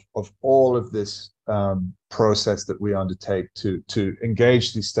of all of this process that we undertake to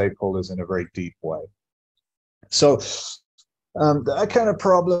engage these stakeholders in a very deep way. So that kind of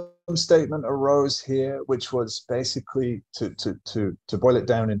problem statement arose here, which was basically, to boil it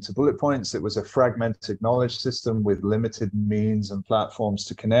down into bullet points, it was a fragmented knowledge system with limited means and platforms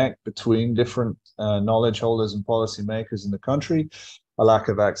to connect between different knowledge holders and policymakers in the country, a lack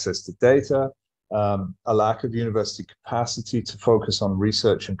of access to data, a lack of university capacity to focus on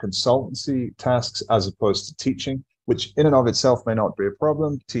research and consultancy tasks as opposed to teaching, which in and of itself may not be a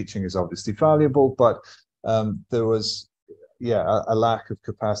problem. Teaching is obviously valuable, but there was a lack of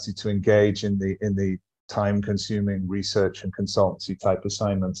capacity to engage in the time-consuming research and consultancy type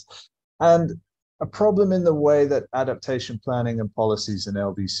assignments, and a problem in the way that adaptation planning and policies in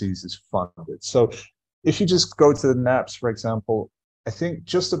LDCs is funded. So if you just go to the NAPs, for example, I think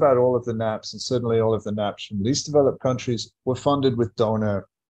just about all of the NAPs, and certainly all of the NAPs from least developed countries, were funded with donor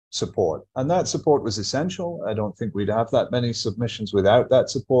support. And that support was essential. I don't think we'd have that many submissions without that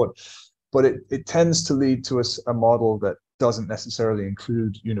support, but it tends to lead to a model that doesn't necessarily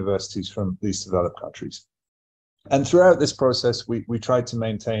include universities from least developed countries. And throughout this process, we tried to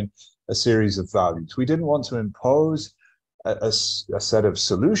maintain a series of values. We didn't want to impose a set of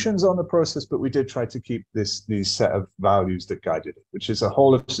solutions on the process, but we did try to keep these set of values that guided it, which is a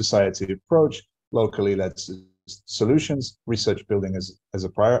whole of society approach, locally led solutions, research building as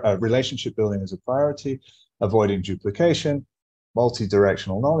a relationship building as a priority, avoiding duplication,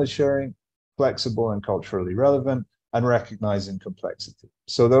 multi-directional knowledge sharing, flexible and culturally relevant, and recognizing complexity.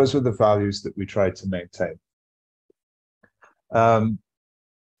 So those were the values that we tried to maintain.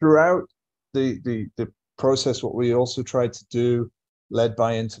 Throughout the process, what we also tried to do, led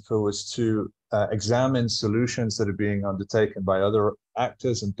by Interfor, was to examine solutions that are being undertaken by other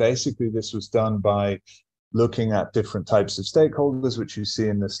actors. And basically this was done by looking at different types of stakeholders, which you see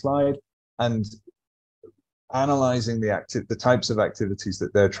in this slide, and analyzing the types of activities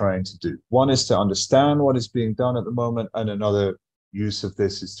that they're trying to do. One is to understand what is being done at the moment, and another use of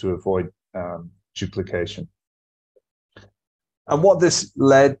this is to avoid duplication. And what this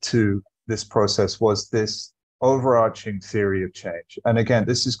led to, this process, was this overarching theory of change. And again,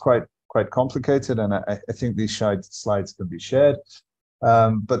 this is quite complicated, and I think these slides can be shared.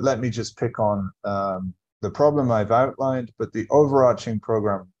 But let me just pick on the problem I've outlined. But the overarching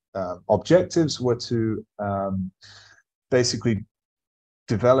program objectives were to basically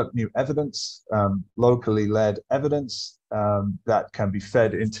develop new evidence, locally led evidence that can be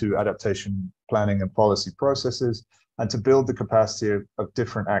fed into adaptation planning and policy processes, and to build the capacity of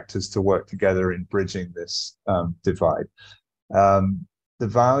different actors to work together in bridging this divide. The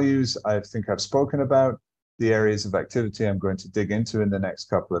values I think I've spoken about. The areas of activity I'm going to dig into in the next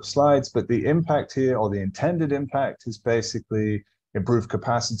couple of slides, but the impact here, or the intended impact, is basically improve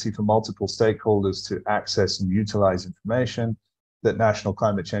capacity for multiple stakeholders to access and utilize information, that national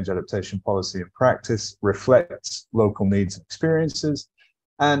climate change adaptation policy and practice reflects local needs and experiences,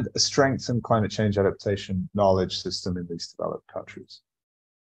 and a strengthened climate change adaptation knowledge system in these developed countries.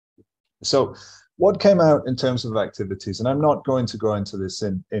 So what came out in terms of activities, and I'm not going to go into this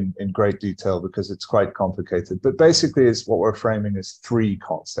in great detail because it's quite complicated, but basically is what we're framing as 3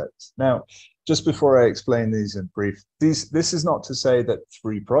 concepts. Now, just before I explain these in brief, this is not to say that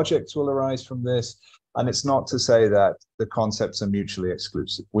 3 projects will arise from this, and it's not to say that the concepts are mutually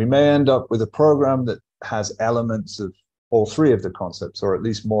exclusive. We may end up with a program that has elements of all 3 of the concepts, or at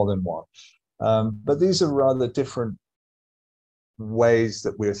least more than one. But these are rather different ways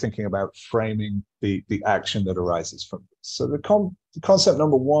that we're thinking about framing the action that arises from this. So the concept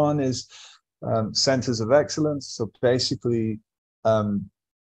number 1 is centers of excellence. So basically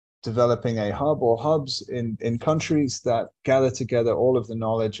developing a hub or hubs in countries that gather together all of the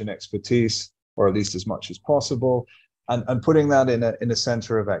knowledge and expertise, or at least as much as possible, and putting that in a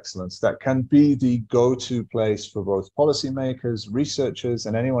center of excellence that can be the go-to place for both policymakers, researchers,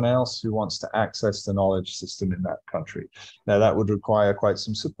 and anyone else who wants to access the knowledge system in that country. Now, that would require quite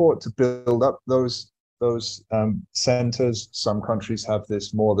some support to build up those centers. Some countries have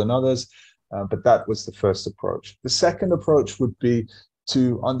this more than others, but that was the first approach. The second approach would be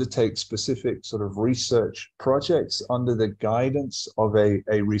to undertake specific sort of research projects under the guidance of a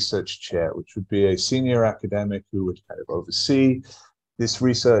research chair, which would be a senior academic who would kind of oversee this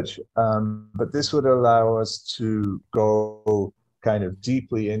research. But this would allow us to go kind of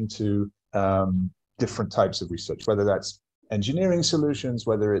deeply into different types of research, whether that's engineering solutions,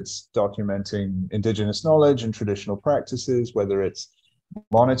 whether it's documenting indigenous knowledge and traditional practices, whether it's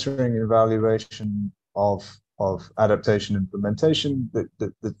monitoring and evaluation of adaptation implementation.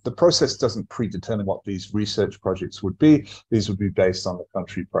 The process doesn't predetermine what these research projects would be. These would be based on the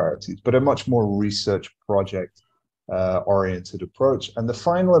country priorities, but a much more research project oriented approach. And the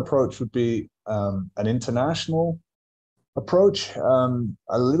final approach would be an international approach,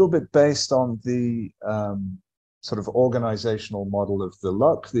 a little bit based on the sort of organizational model of the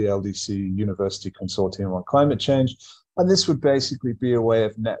LUC, the LDC University Consortium on Climate Change. And this would basically be a way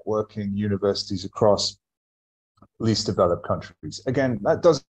of networking universities across least developed countries. Again, that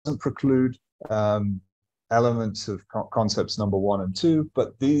doesn't preclude elements of concepts number 1 and 2,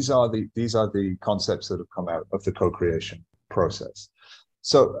 but these are the concepts that have come out of the co-creation process.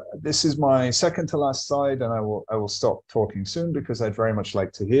 So this is my second to last slide, and I will stop talking soon because I'd very much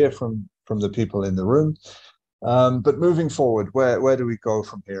like to hear from the people in the room. But moving forward, where do we go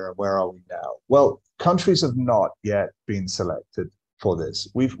from here, and where are we now? Well, countries have not yet been selected for this.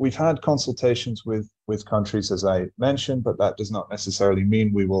 We've had consultations with countries, as I mentioned, but that does not necessarily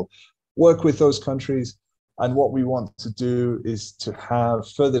mean we will work with those countries. And what we want to do is to have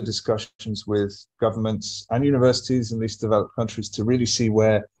further discussions with governments and universities in least developed countries to really see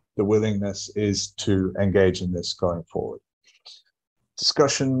where the willingness is to engage in this going forward.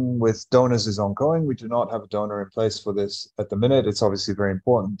 Discussion with donors is ongoing. We do not have a donor in place for this at the minute. It's obviously very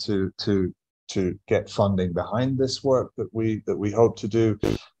important to get funding behind this work that we hope to do.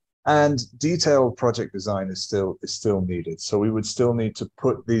 And detailed project design is still needed. So we would still need to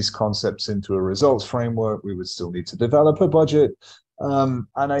put these concepts into a results framework. We would still need to develop a budget.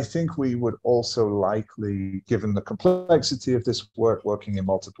 And I think we would also likely, given the complexity of this work, working in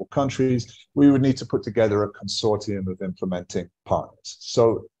multiple countries, we would need to put together a consortium of implementing partners.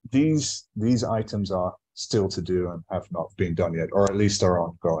 So these items are still to do and have not been done yet, or at least are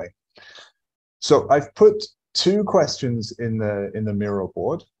ongoing. So I've put two questions in the Miro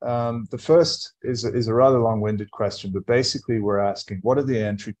board. The first is a rather long-winded question, but basically we're asking, what are the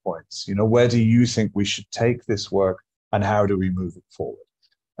entry points? You know, where do you think we should take this work, and how do we move it forward?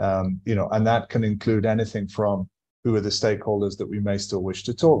 You know, and that can include anything from who are the stakeholders that we may still wish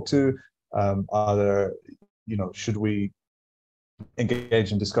to talk to? Are there, you know, should we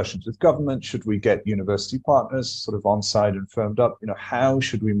engage in discussions with government? Should we get university partners sort of on side and firmed up? You know, how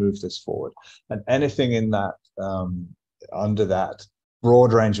should we move this forward? And anything in that, under that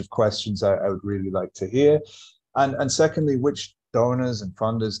broad range of questions, I would really like to hear. And secondly, which donors and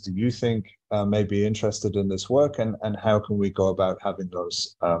funders do you think may be interested in this work, and how can we go about having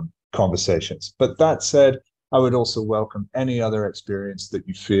those conversations? But that said, I would also welcome any other experience that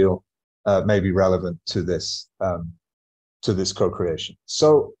you feel may be relevant to this co-creation.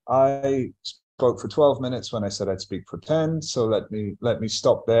 So I spoke for 12 minutes when I said I'd speak for 10. So let me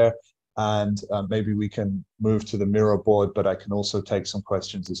stop there, and maybe we can move to the Miro board, but I can also take some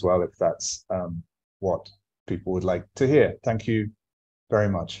questions as well if that's what people would like to hear. Thank you very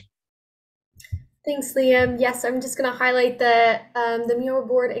much. Thanks, Liam. Yes, I'm just going to highlight the Miro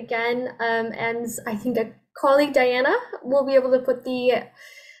board again, and I think a colleague, Diana, will be able to put the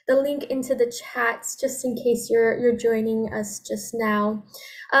link into the chats just in case you're joining us just now.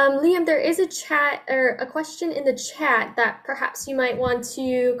 Liam, there is a chat or a question in the chat that perhaps you might want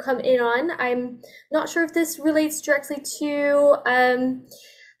to come in on. I'm not sure if this relates directly to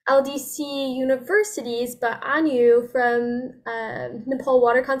LDC universities, but Anu from Nepal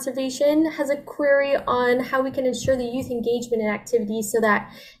Water Conservation has a query on how we can ensure the youth engagement in activities so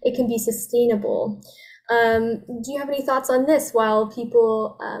that it can be sustainable. Do you have any thoughts on this while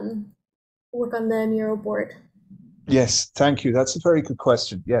people work on the Miro board? Yes, thank you. That's a very good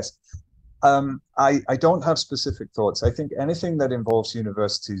question. Yes. I don't have specific thoughts. I think anything that involves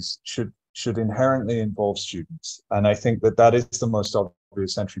universities should inherently involve students. And I think that is the most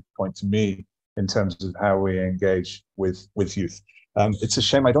obvious entry point to me in terms of how we engage with youth. It's a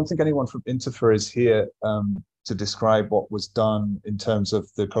shame. I don't think anyone from Interfer is here to describe what was done in terms of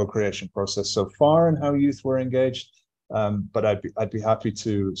the co-creation process so far and how youth were engaged. But I'd be happy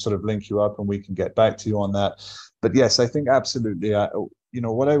to sort of link you up and we can get back to you on that. But yes, I think absolutely. You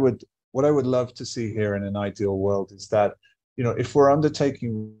know, what I would love to see here in an ideal world is that, you know, if we're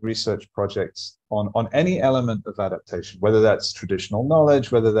undertaking research projects on any element of adaptation, whether that's traditional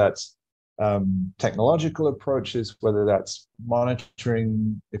knowledge, whether that's technological approaches, whether that's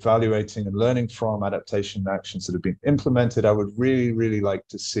monitoring, evaluating, and learning from adaptation actions that have been implemented, I would really, really like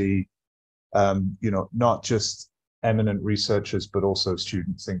to see, you know, not just eminent researchers, but also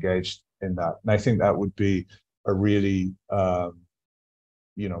students engaged in that. And I think that would be a really,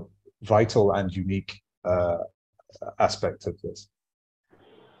 you know, vital and unique aspect of this.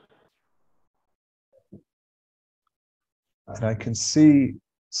 And I can see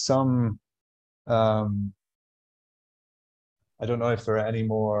some, I don't know if there are any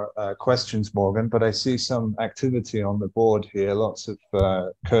more questions, Morgan, but I see some activity on the board here, lots of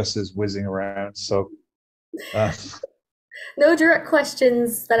cursors whizzing around. So no direct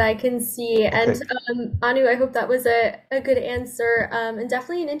questions that I can see. Okay. And Anu, I hope that was a good answer, and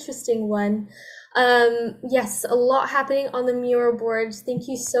definitely an interesting one. Yes, a lot happening on the Miro board. Thank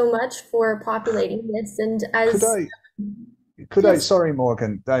you so much for populating this. And as could I, sorry,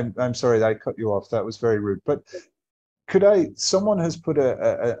 Morgan, I'm sorry that I cut you off. That was very rude. But someone has put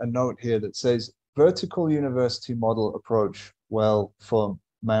a note here that says vertical university model approach well for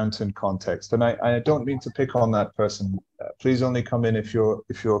mountain context. And I don't mean to pick on that person. Please only come in if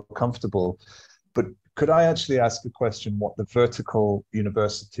you're comfortable. But could I actually ask a question what the vertical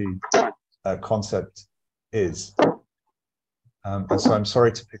university concept is? And so I'm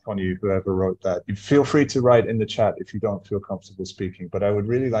sorry to pick on you, whoever wrote that. You feel free to write in the chat if you don't feel comfortable speaking, but I would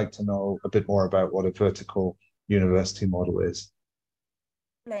really like to know a bit more about what a vertical university model is.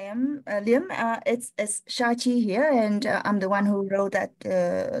 Liam, it's Shachi here, and I'm the one who wrote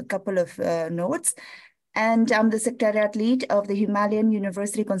that couple of notes. And I'm the Secretariat Lead of the Himalayan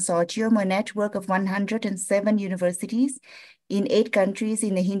University Consortium, a network of 107 universities in 8 countries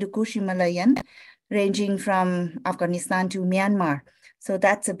in the Hindu Kush Himalayan, ranging from Afghanistan to Myanmar. So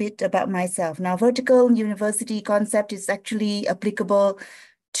that's a bit about myself. Now, vertical university concept is actually applicable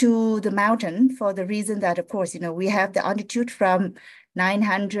to the mountain for the reason that, of course, you know, we have the altitude from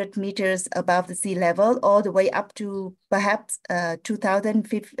 900 meters above the sea level, all the way up to perhaps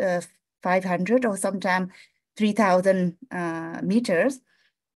 2,500 or sometimes 3,000 meters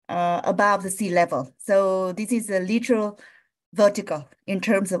above the sea level. So this is a literal vertical in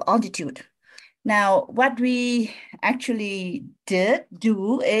terms of altitude. Now, what we actually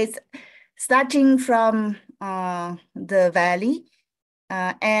do is starting from the valley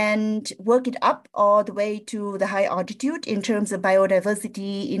and work it up all the way to the high altitude in terms of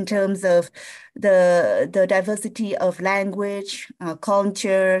biodiversity, in terms of the diversity of language,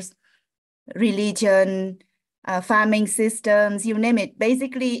 cultures, religion, farming systems, you name it.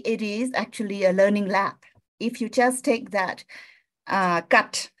 Basically, it is actually a learning lab. If you just take that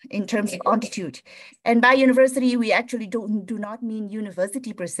cut in terms of altitude. And by university, we actually do not mean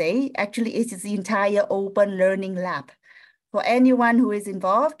university per se. Actually, it is the entire open learning lab for anyone who is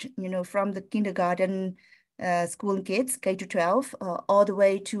involved, you know, from the kindergarten school kids, K to 12, all the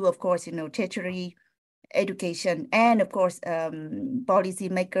way to, of course, you know, tertiary education, and of course, policy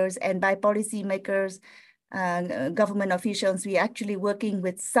makers. And by policy makers, government officials, we actually working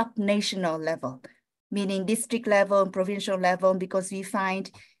with sub-national level, meaning district level and provincial level, because we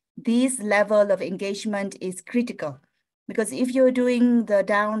find this level of engagement is critical. Because if you're doing the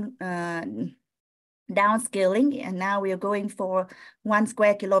downscaling, and now we are going for 1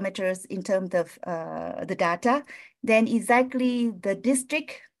 square kilometers in terms of the data, then exactly the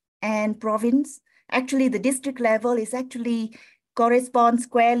district and province, actually the district level is actually corresponds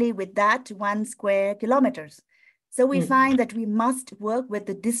squarely with that 1 square kilometers. So we find that we must work with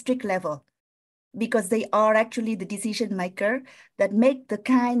the district level, because they are actually the decision maker that make the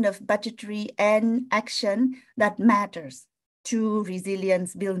kind of budgetary and action that matters to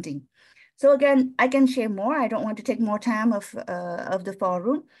resilience building. So again, I can share more. I don't want to take more time of the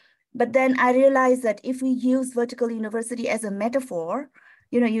forum, but then I realized that if we use vertical university as a metaphor,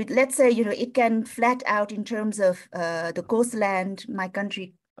 you know, let's say, you know, it can flat out in terms of the coastland. My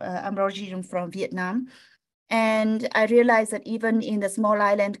country, I'm originally from Vietnam. And I realized that even in the small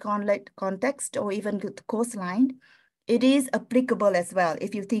island context, or even the coastline, it is applicable as well.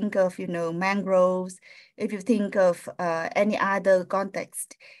 If you think of, you know, mangroves, if you think of any other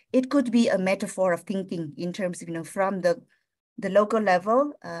context, it could be a metaphor of thinking in terms of, you know, from the local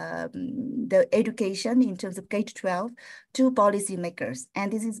level, the education in terms of K to 12 to policymakers.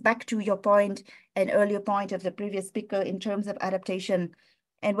 And this is back to your point, an earlier point of the previous speaker in terms of adaptation,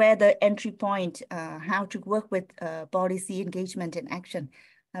 and where the entry point, how to work with policy engagement and action.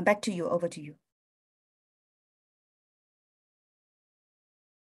 Back to you, over to you.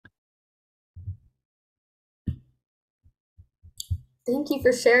 Thank you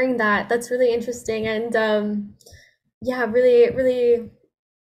for sharing that. That's really interesting. And yeah, really,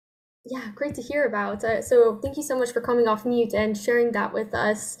 yeah, great to hear about. So thank you so much for coming off mute and sharing that with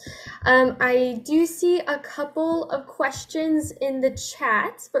us. I do see a couple of questions in the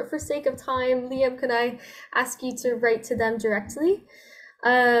chat, but for sake of time, Liam, can I ask you to write to them directly?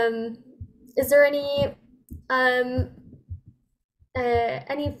 Is there any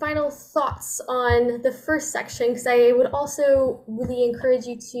final thoughts on the first section? Because I would also really encourage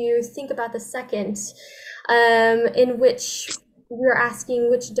you to think about the second, in which we're asking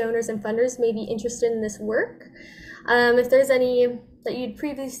which donors and funders may be interested in this work. If there's any that you'd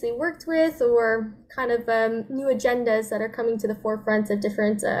previously worked with, or kind of new agendas that are coming to the forefront of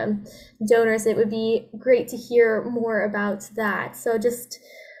different donors, it would be great to hear more about that. So just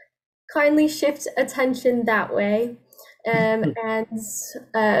kindly shift attention that way. And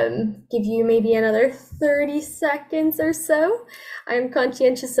give you maybe another 30 seconds or so. I'm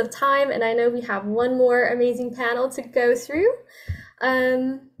conscientious of time, and I know we have one more amazing panel to go through.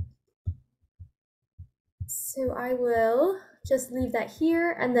 So I will just leave that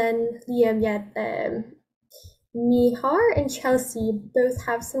here, and then Liam, Mihar and Chelsea both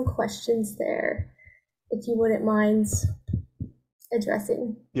have some questions there, if you wouldn't mind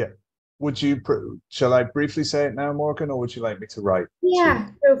addressing. Yeah. Shall I briefly say it now, Morgan, or would you like me to write? Yeah,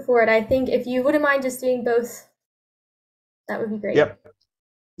 go for it. I think if you wouldn't mind just doing both, that would be great. Yep.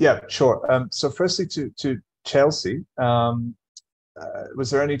 Yeah, sure. So firstly to Chelsea, was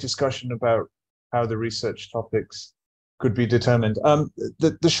there any discussion about how the research topics could be determined?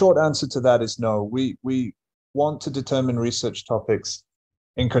 The short answer to that is no. We want to determine research topics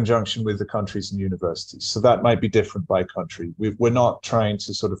in conjunction with the countries and universities. So that might be different by country. We're not trying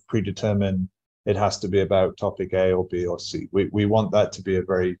to sort of predetermine it has to be about topic A or B or C. We want that to be a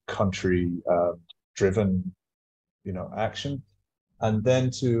very country driven, you know, action. And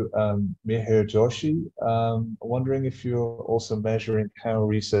then to Mihir Joshi, wondering if you're also measuring how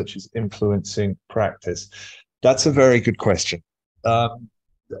research is influencing practice. That's a very good question.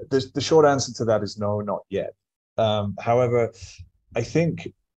 The short answer to that is no, not yet. However, I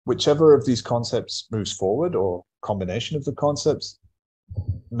think whichever of these concepts moves forward, or combination of the concepts,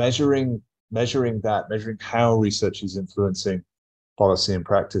 measuring how research is influencing policy and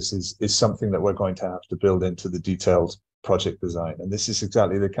practice is something that we're going to have to build into the detailed project design. And this is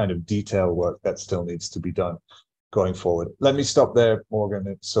exactly the kind of detail work that still needs to be done going forward. Let me stop there,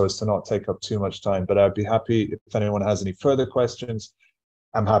 Morgan, so as to not take up too much time, but I'd be happy if anyone has any further questions.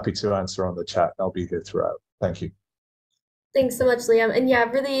 I'm happy to answer on the chat. I'll be here throughout. Thank you. Thanks so much, Liam. And yeah,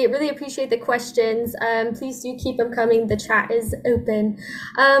 really appreciate the questions. Please do keep them coming. The chat is open.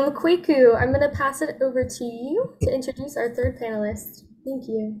 Kweku, I'm going to pass it over to you to introduce our third panelist. Thank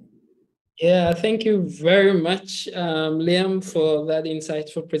you. Yeah, thank you very much, Liam, for that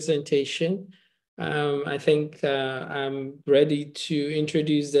insightful presentation. I think I'm ready to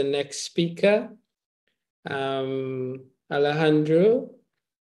introduce the next speaker, Alejandro,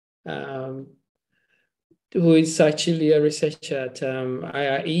 who is actually a researcher at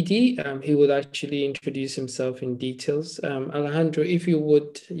IIED. He would actually introduce himself in details. Alejandro, if you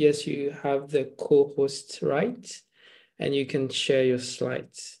would, yes, you have the co-host right, and you can share your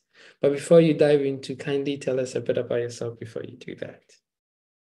slides. But before you dive into, kindly tell us a bit about yourself before you do that.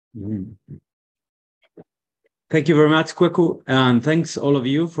 Thank you very much, Kweku, and thanks all of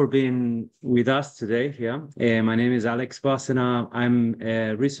you for being with us today here. My name is Alex Bárcena. I'm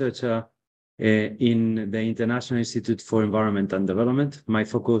a researcher in the International Institute for Environment and Development. My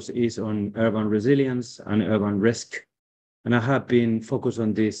focus is on urban resilience and urban risk. And I have been focused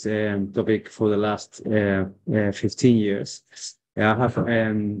on this topic for the last 15 years. I have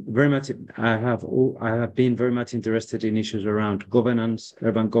been very much interested in issues around governance,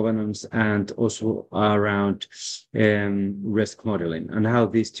 urban governance, and also around risk modeling, and how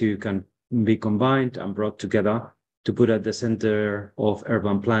these two can be combined and brought together to put at the center of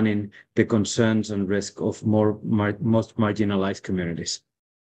urban planning the concerns and risk of most marginalized communities.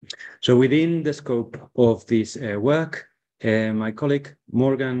 So within the scope of this work, my colleague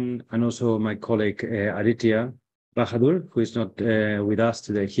Morgan and also my colleague Aditya Bahadur, who is not with us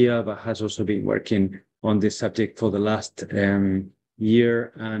today here, but has also been working on this subject for the last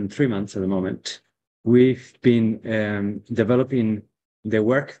year and 3 months at the moment. We've been developing the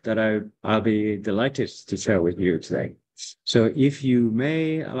work that I'll be delighted to share with you today. So if you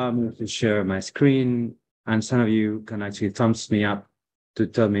may allow me to share my screen, and some of you can actually thumbs me up to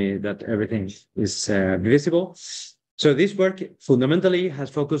tell me that everything is visible. So this work fundamentally has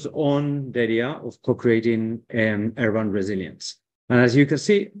focused on the idea of co-creating urban resilience. And as you can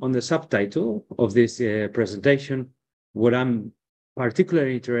see on the subtitle of this presentation, what I'm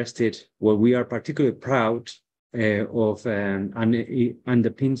particularly interested, what we are particularly proud of, and it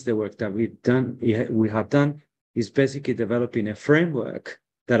underpins the work that we have done, is basically developing a framework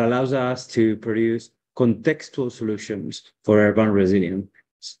that allows us to produce contextual solutions for urban resilience.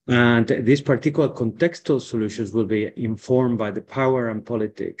 And these particular contextual solutions will be informed by the power and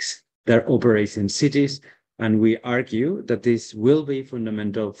politics that operates in cities. And we argue that this will be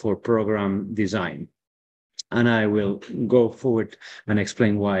fundamental for program design. And I will go forward and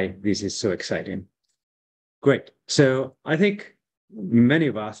explain why this is so exciting. Great. So I think many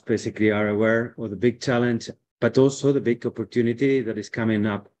of us basically are aware of the big challenge, but also the big opportunity that is coming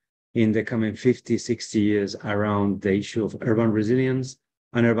up in the coming 50, 60 years around the issue of urban resilience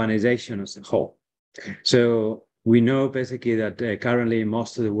and urbanization as a whole. So we know basically that currently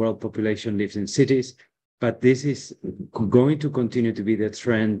most of the world population lives in cities, but this is going to continue to be the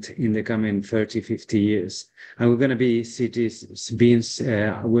trend in the coming 30, 50 years. And we're going to be seeing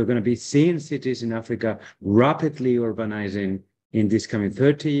cities in Africa rapidly urbanizing in this coming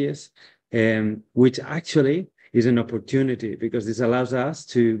 30 years, which actually is an opportunity because this allows us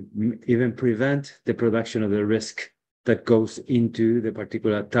to even prevent the production of the risk that goes into the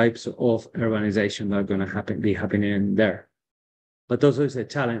particular types of urbanization that are going to be happening there. But also it's a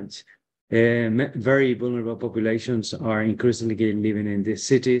challenge. Very vulnerable populations are increasingly living in these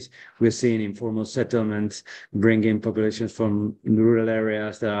cities. We're seeing informal settlements bringing populations from rural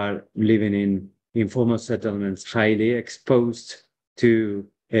areas that are living in informal settlements, highly exposed to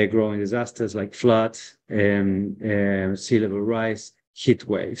growing disasters like floods, sea level rise, heat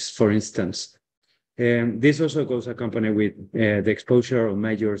waves, for instance. This also goes accompanied with the exposure of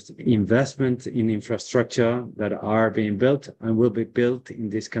major investment in infrastructure that are being built and will be built in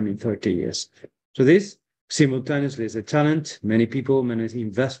this coming 30 years. So this simultaneously is a challenge, many people, many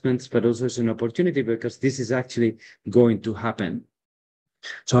investments, but also it's an opportunity because this is actually going to happen.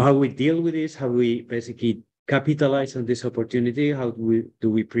 So how we deal with this, how we basically capitalize on this opportunity, how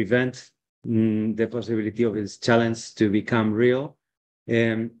do we prevent the possibility of this challenge to become real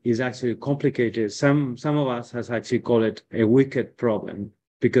is actually complicated. Some of us has actually called it a wicked problem,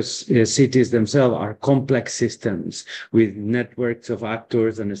 because cities themselves are complex systems with networks of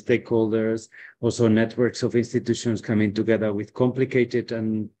actors and stakeholders, also networks of institutions coming together with complicated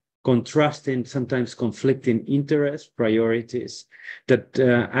and contrasting, sometimes conflicting interests, priorities that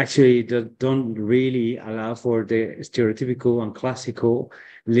actually don't really allow for the stereotypical and classical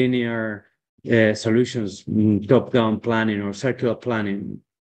linear solutions, top-down planning or circular planning.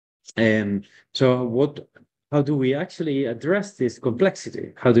 So how do we actually address this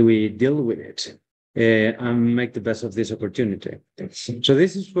complexity? How do we deal with it and make the best of this opportunity? So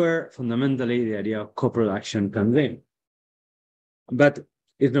this is where fundamentally the idea of co-production comes in. But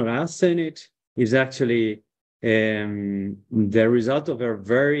it's not us saying it, it's actually the result of a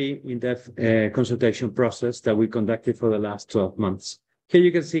very in-depth consultation process that we conducted for the last 12 months. Here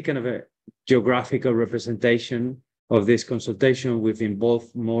you can see kind of a geographical representation of this consultation. We've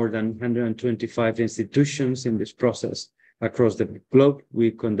involved more than 125 institutions in this process across the globe.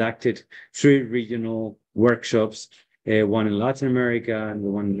 We conducted 3 regional workshops, one in Latin America, and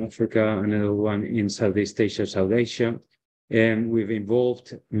one in Africa, another one in Southeast Asia, South Asia. And we've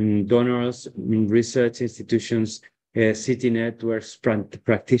involved donors, research institutions, city networks,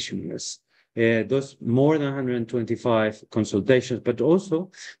 practitioners. Those more than 125 consultations, but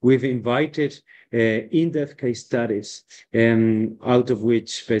also we've invited in-depth case studies, out of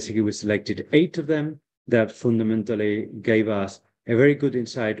which basically we selected 8 of them that fundamentally gave us a very good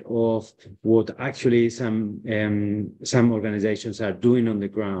insight of what actually some organizations are doing on the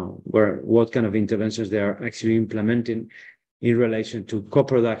ground, what kind of interventions they are actually implementing in relation to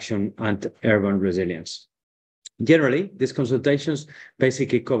co-production and urban resilience. Generally, these consultations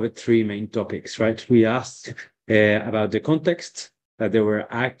basically covered 3 main topics, right? We asked about the context that they were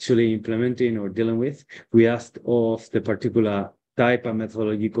actually implementing or dealing with. We asked of the particular type and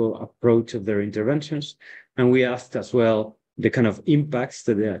methodological approach of their interventions. And we asked as well the kind of impacts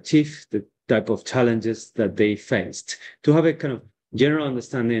that they achieved, the type of challenges that they faced, to have a kind of general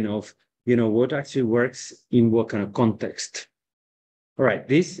understanding of, what actually works in what kind of context. All right,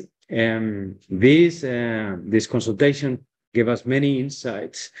 this consultation gave us many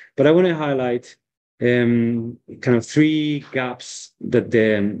insights, but I want to highlight kind of 3 gaps that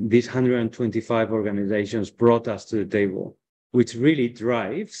these 125 organizations brought us to the table, which really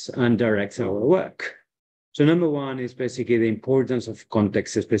drives and directs our work. So number 1 is basically the importance of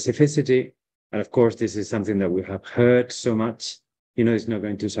context specificity. And of course, this is something that we have heard so much. It's not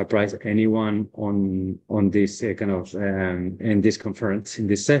going to surprise anyone on this in this conference, in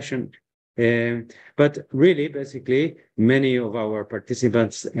this session. But really, basically, many of our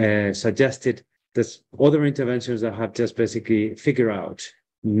participants suggested that other interventions that have just basically figured out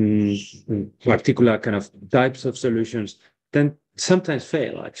particular kind of types of solutions then sometimes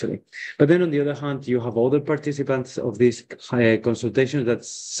fail, actually. But then on the other hand, you have other participants of this consultation that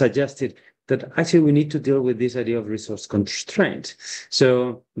suggested that actually we need to deal with this idea of resource constraint.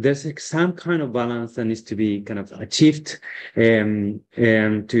 So there's some kind of balance that needs to be kind of achieved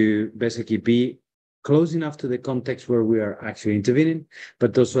to basically be close enough to the context where we are actually intervening,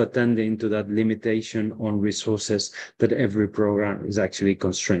 but also attending to that limitation on resources that every program is actually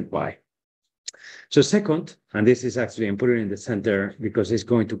constrained by. So second, and this is actually important in the center because it's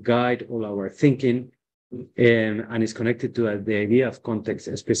going to guide all our thinking and is connected to the idea of context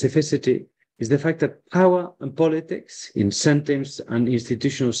specificity, is the fact that power and politics, incentives and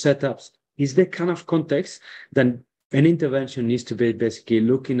institutional setups is the kind of context that an intervention needs to be basically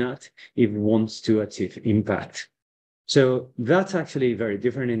looking at if it wants to achieve impact. So that's actually very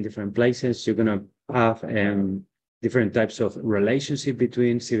different in different places. You're going to have different types of relationship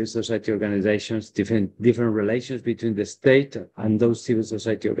between civil society organizations, different relations between the state and those civil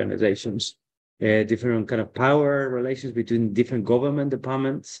society organizations, different kind of power relations between different government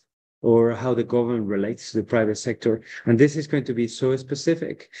departments, or how the government relates to the private sector. And this is going to be so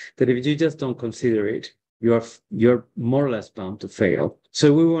specific that if you just don't consider it, you're more or less bound to fail.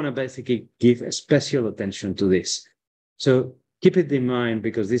 So we want to basically give a special attention to this. So keep it in mind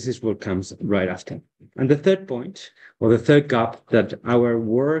because this is what comes right after. And the third point, or the third gap that our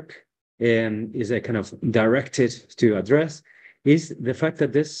work is a kind of directed to address, is the fact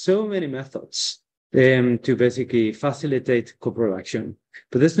that there's so many methods to basically facilitate co-production,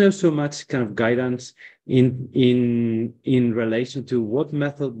 but there's not so much kind of guidance in relation to what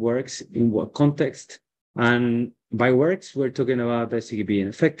method works in what context. And by works, we're talking about basically being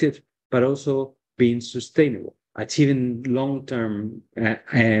effective, but also being sustainable, achieving long-term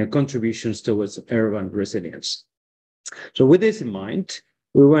contributions towards urban resilience. So with this in mind,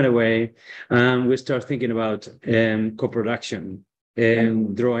 we went away and we started thinking about co-production.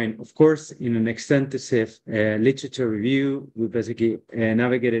 Drawing, of course, in an extensive literature review, we basically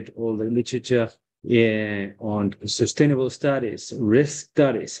navigated all the literature on sustainable studies, risk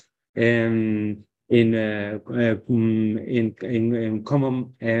studies, in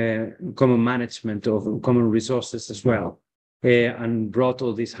common management of common resources as well, and brought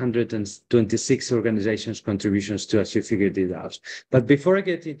all these 126 organizations' contributions to actually figure this out. But before I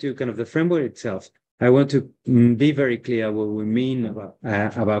get into kind of the framework itself, I want to be very clear what we mean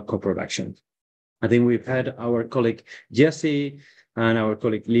about co-production. I think we've had our colleague Jesse and our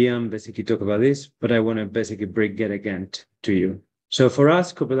colleague Liam basically talk about this, but I want to basically bring it again to you. So for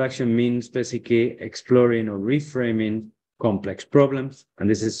us, co-production means basically exploring or reframing complex problems, and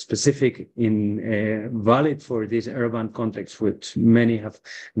this is specific in valid for this urban context, which many have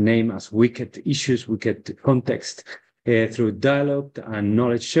named as wicked issues, wicked context. Through dialogue and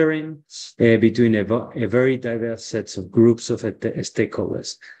knowledge sharing between a very diverse sets of groups of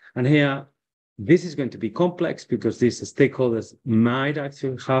stakeholders. And here, this is going to be complex because these stakeholders might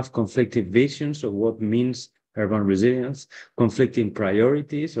actually have conflicting visions of what means urban resilience, conflicting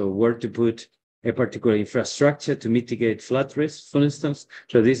priorities of where to put a particular infrastructure to mitigate flood risk, for instance.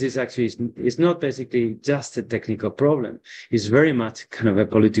 So this is actually, it's not basically just a technical problem. It's very much kind of a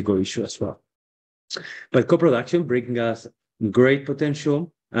political issue as well. But co-production brings us great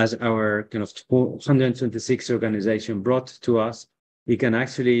potential, as our kind of 126 organization brought to us. It can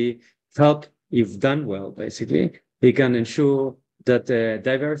actually help, if done well, basically. It can ensure that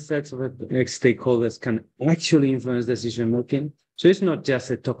diverse sets of stakeholders can actually influence decision-making. So it's not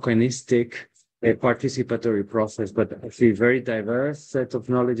just a tokenistic, participatory process, but actually very diverse set of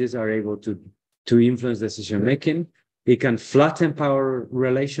knowledges are able to influence decision-making. It can flatten power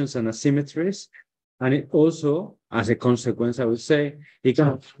relations and asymmetries. And it also, as a consequence, I would say, it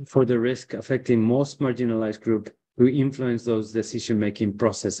can, for the risk affecting most marginalized group, to influence those decision-making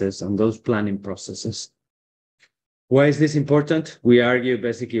processes and those planning processes. Why is this important? We argue,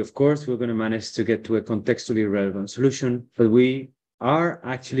 basically, of course, we're going to manage to get to a contextually relevant solution, but we are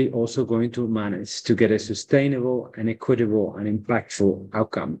actually also going to manage to get a sustainable and equitable and impactful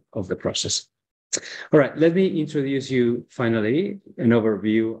outcome of the process. All right, let me introduce you finally an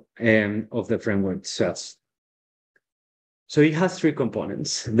overview of the framework itself. So it has three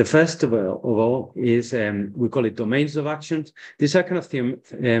components. The first of all is we call it domains of action. These are kind of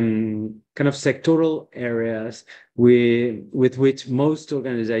sectoral areas with which most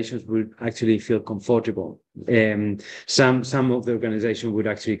organizations would actually feel comfortable. Some of the organizations would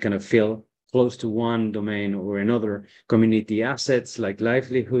actually kind of feel close to one domain or another. Community assets like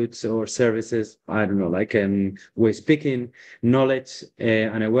livelihoods or services, I don't know, like waste picking. Knowledge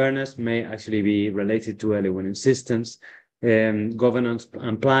and awareness may actually be related to early warning systems. Governance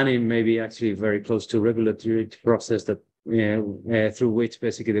and planning may be actually very close to regulatory process that through which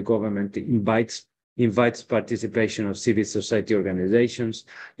basically the government invites participation of civil society organizations.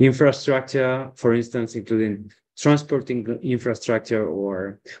 Infrastructure, for instance, including transporting infrastructure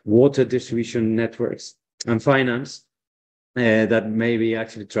or water distribution networks. And finance, that may be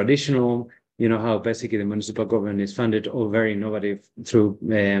actually traditional, you know, how basically the municipal government is funded, or very innovative through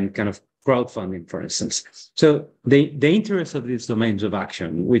kind of crowdfunding, for instance. So the interest of these domains of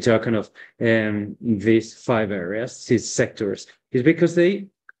action, which are kind of these five areas, these sectors, is because they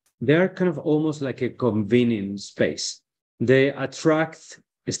are kind of almost like a convening space. They attract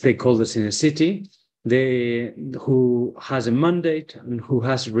stakeholders in a city, who has a mandate and who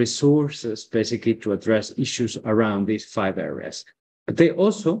has resources basically to address issues around these five areas. But they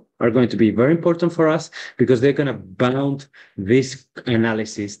also are going to be very important for us because they're going to bound this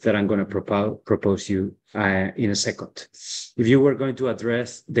analysis that I'm going to propose you in a second. If you were going to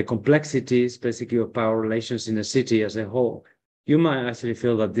address the complexities basically of power relations in a city as a whole, you might actually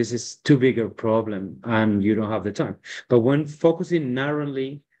feel that this is too big a problem and you don't have the time. But when focusing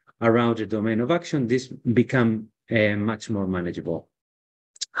narrowly around the domain of action, this become much more manageable.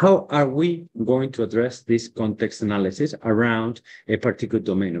 How are we going to address this context analysis around a particular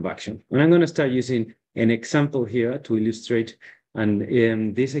domain of action? And I'm going to start using an example here to illustrate.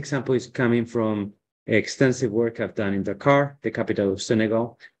 And this example is coming from extensive work I've done in Dakar, the capital of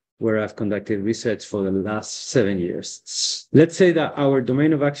Senegal, where I've conducted research for the last 7 years. Let's say that our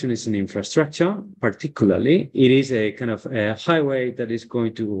domain of action is in infrastructure. Particularly, it is a kind of a highway that is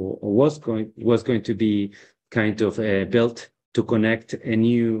going to, or was going to be kind of built to connect a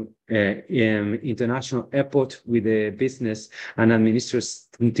new international airport with a business and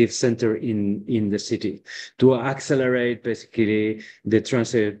administrative center in the city, to accelerate basically the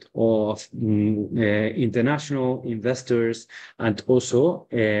transit of international investors and also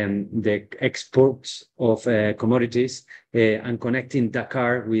the exports of commodities and connecting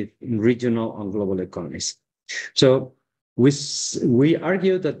Dakar with regional and global economies. So we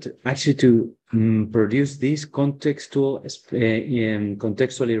argue that actually to produce these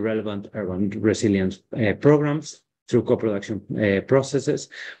contextually relevant urban resilience programs through co-production processes,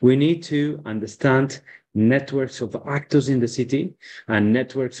 we need to understand networks of actors in the city and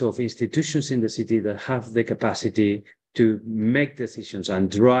networks of institutions in the city that have the capacity to make decisions and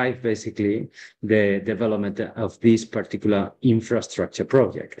drive basically the development of this particular infrastructure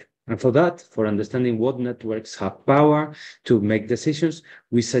project. And for that, for understanding what networks have power to make decisions,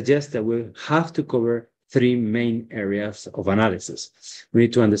 we suggest that we have to cover three main areas of analysis. We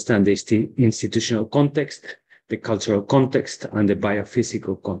need to understand the institutional context, the cultural context, and the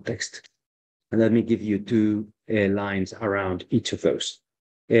biophysical context. And let me give you two lines around each of those.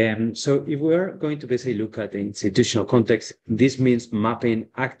 So if we're going to basically look at the institutional context, this means mapping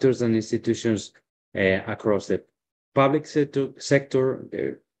actors and institutions across the public sector,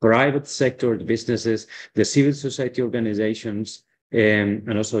 the private sector, the businesses, the civil society organizations, and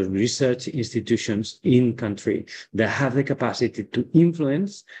also research institutions in country that have the capacity to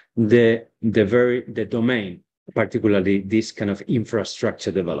influence the domain, particularly this kind of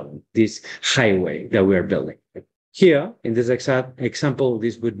infrastructure development, this highway that we are building. Here, in this example,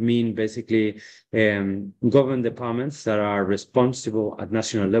 this would mean basically government departments that are responsible at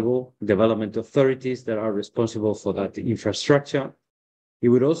national level, development authorities that are responsible for that infrastructure. It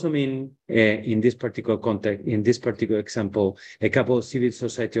would also mean, in this particular context, in this particular example, a couple of civil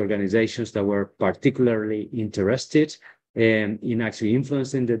society organizations that were particularly interested in actually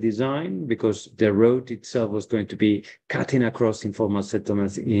influencing the design, because the road itself was going to be cutting across informal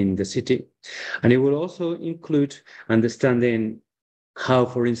settlements in the city. And it will also include understanding how,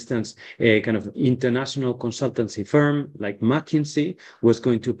 for instance, a kind of international consultancy firm like McKinsey was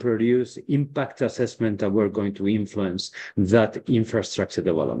going to produce impact assessment that were going to influence that infrastructure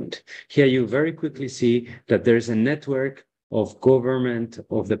development. Here you very quickly see that there is a network of government,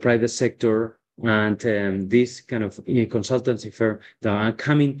 of the private sector, and this kind of consultancy firm that are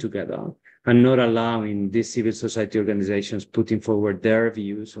coming together and not allowing these civil society organizations putting forward their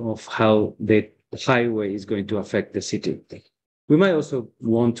views of how the highway is going to affect the city. We might also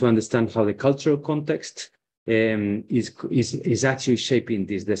want to understand how the cultural context is actually shaping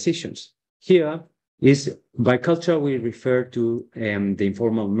these decisions. Here is, by culture, we refer to the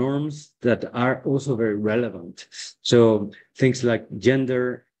informal norms that are also very relevant. So things like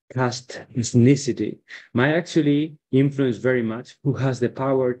gender, caste, ethnicity might actually influence very much who has the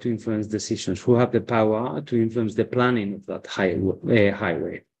power to influence decisions, who have the power to influence the planning of that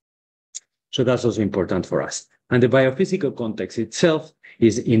highway. So that's also important for us. And the biophysical context itself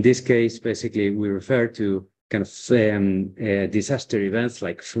is, in this case, basically, we refer to kind of disaster events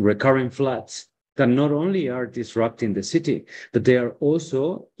like recurring floods that not only are disrupting the city, but they are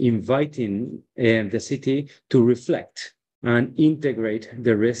also inviting the city to reflect and integrate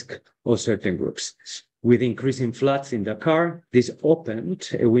the risk of certain groups. With increasing floods in Dakar, this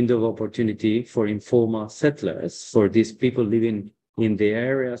opened a window of opportunity for informal settlers, for these people living in the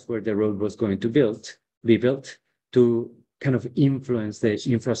areas where the road was going to be built, to kind of influence the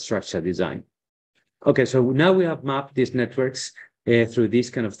infrastructure design. Okay, so now we have mapped these networks through these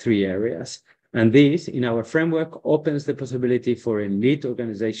kind of three areas. And this, in our framework, opens the possibility for a lead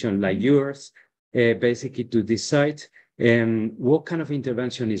organization like yours, basically to decide what kind of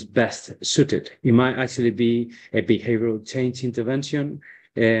intervention is best suited. It might actually be a behavioral change intervention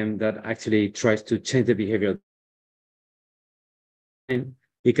that actually tries to change the behavior.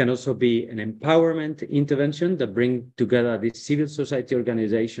 It can also be an empowerment intervention that brings together these civil society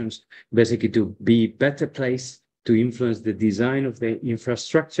organizations basically to be better placed to influence the design of the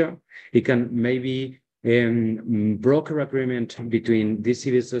infrastructure. It can maybe broker agreement between this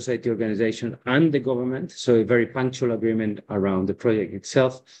civil society organization and the government, so a very punctual agreement around the project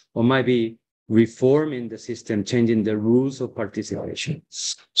itself, or might be reforming the system, changing the rules of participation.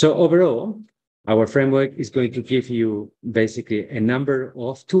 So overall, our framework is going to give you basically a number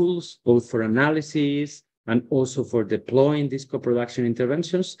of tools, both for analysis and also for deploying these co-production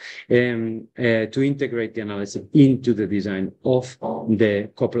interventions, to integrate the analysis into the design of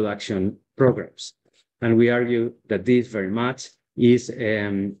the co-production programs. And we argue that this very much is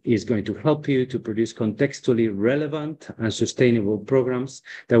going to help you to produce contextually relevant and sustainable programs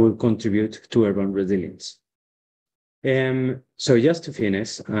that will contribute to urban resilience. So just to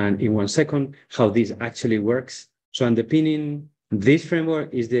finish, and in 1 second, how this actually works. So underpinning this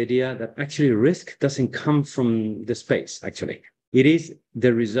framework is the idea that actually risk doesn't come from the space, actually. It is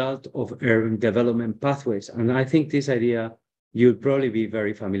the result of urban development pathways. And I think this idea, you'll probably be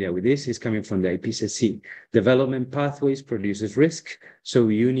very familiar with this, is coming from the IPCC. Development pathways produces risk, so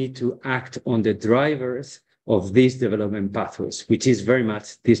you need to act on the drivers of these development pathways, which is very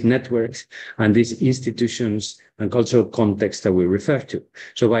much these networks and these institutions and cultural context that we refer to.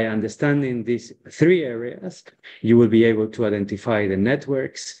 So by understanding these 3 areas, you will be able to identify the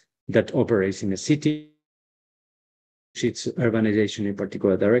networks that operate in a city, its urbanization in a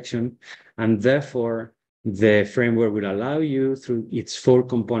particular direction, and therefore the framework will allow you through its 4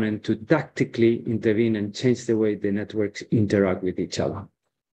 components to tactically intervene and change the way the networks interact with each other.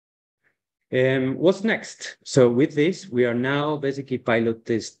 What's next? So with this, we are now basically pilot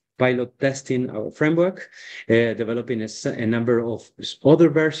testing our framework, developing a number of other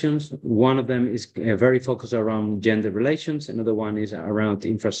versions. One of them is very focused around gender relations. Another one is around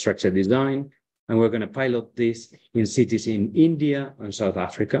infrastructure design. And we're going to pilot this in cities in India and South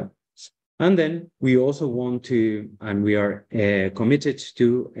Africa. And then we also want to, and we are committed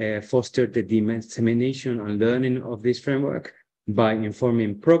to foster the dissemination and learning of this framework by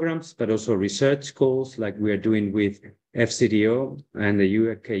informing programs, but also research goals like we are doing with FCDO and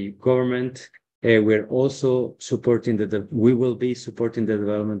the UK government. We're also supporting we will be supporting the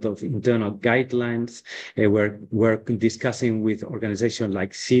development of internal guidelines. We're discussing with organizations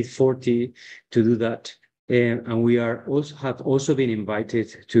like C40 to do that. And we have also been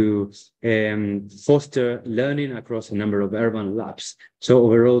invited to foster learning across a number of urban labs. So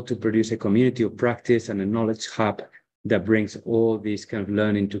overall, to produce a community of practice and a knowledge hub that brings all this kind of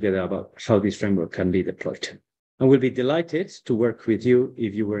learning together about how this framework can be deployed. And we'll be delighted to work with you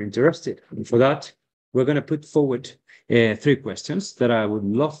if you were interested. And for that, we're going to put forward 3 questions that I would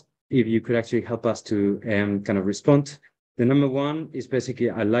love if you could actually help us to kind of respond. The number 1 is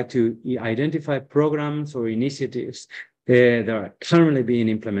basically, I'd like to identify programs or initiatives that are currently being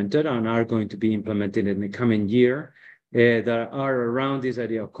implemented and are going to be implemented in the coming year that are around this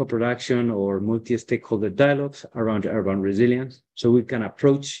idea of co-production or multi-stakeholder dialogues around urban resilience. So we can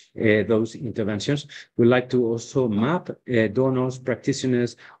approach those interventions. We'd like to also map donors,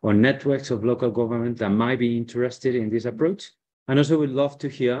 practitioners, or networks of local government that might be interested in this approach. And also we'd love to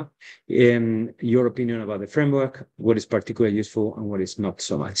hear your opinion about the framework, what is particularly useful and what is not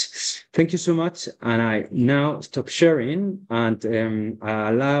so much. Thank you so much. And I now stop sharing and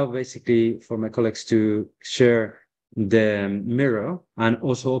allow basically for my colleagues to share the mirror and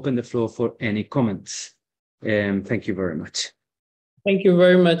also open the floor for any comments. Thank you very much. Thank you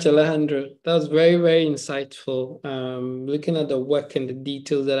very much, Alejandro. That was very, very insightful. Looking at the work and the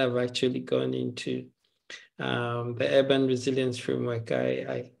details that I've actually gone into the urban resilience framework,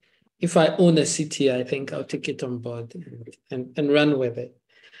 if I own a city, I think I'll take it on board and run with it.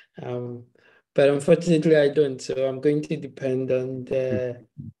 But unfortunately, I don't. So I'm going to depend on the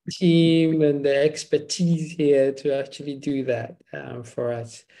team and the expertise here to actually do that for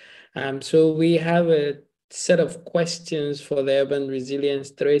us. So we have a set of questions for the urban resilience,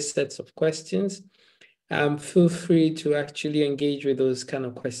 3 sets of questions. Feel free to actually engage with those kind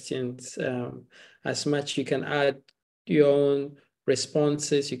of questions as much. You can add your own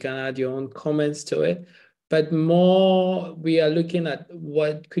responses, you can add your own comments to it. But more, we are looking at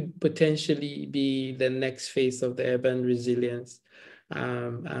what could potentially be the next phase of the urban resilience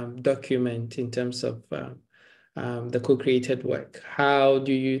document in terms of the co-created work. How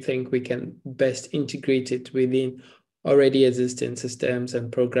do you think we can best integrate it within already existing systems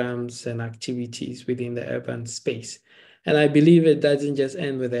and programs and activities within the urban space? And I believe it doesn't just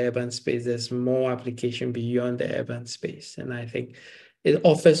end with the urban space. There's more application beyond the urban space. And I think it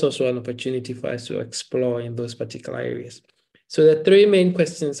offers also an opportunity for us to explore in those particular areas. So the 3 main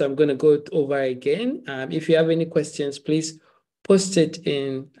questions I'm going to go over again. If you have any questions, please post it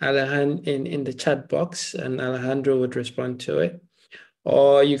in the chat box and Alejandro would respond to it.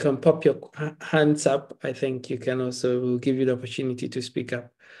 Or you can pop your hands up. I think you can also, we'll give you the opportunity to speak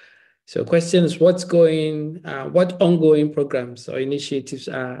up. So question is, what ongoing programs or initiatives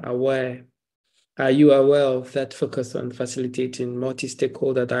are you aware of that focus on facilitating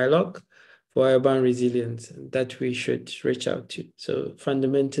multi-stakeholder dialogue for urban resilience that we should reach out to? So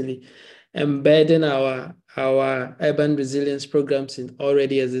fundamentally, embedding our urban resilience programs in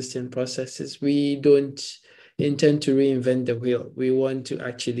already existing processes. We don't intend to reinvent the wheel. We want to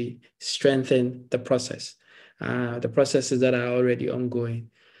actually strengthen the processes that are already ongoing,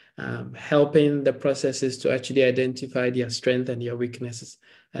 helping the processes to actually identify their strengths and their weaknesses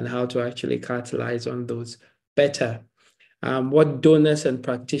and how to actually capitalize on those better what donors and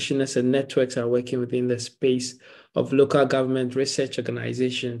practitioners and networks are working within the space of local government research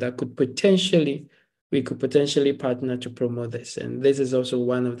organizations that we could potentially partner to promote this. And this is also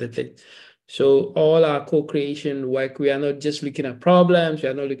one of the things. So all our co-creation work, we are not just looking at problems, we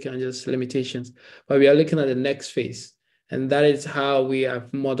are not looking at just limitations, but we are looking at the next phase. And that is how we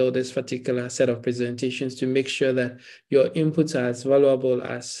have modeled this particular set of presentations to make sure that your inputs are as valuable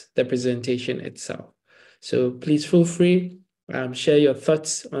as the presentation itself. So please feel free, share your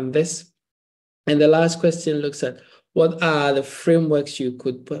thoughts on this. And the last question looks at what are the frameworks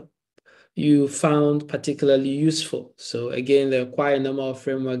you found particularly useful. So again, there are quite a number of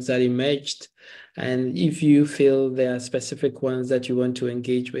frameworks that emerged. And if you feel there are specific ones that you want to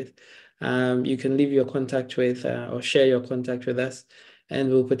engage with, you can leave your contact with or share your contact with us, and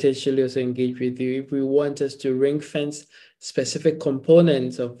we'll potentially also engage with you. If we want us to ring fence specific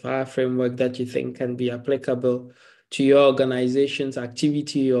components of our framework that you think can be applicable to your organization's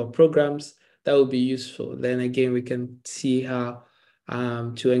activity or programs, that would be useful. Then again, we can see how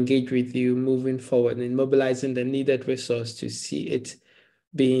to engage with you moving forward and mobilizing the needed resource to see it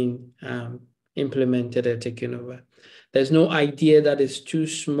being implemented and taken over. There's no idea that is too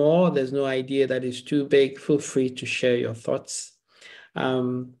small. There's no idea that is too big. Feel free to share your thoughts.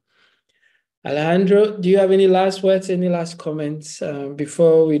 Alejandro, do you have any last words, any last comments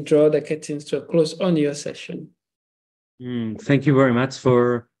before we draw the curtains to a close on your session? Thank you very much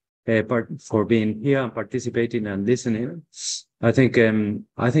for being here and participating and listening. I think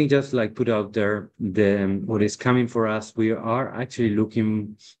just like put out there what is coming for us. We are actually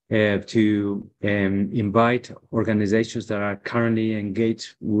looking to invite organizations that are currently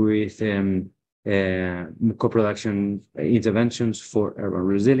engaged with co-production interventions for urban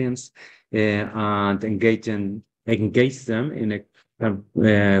resilience and engage them in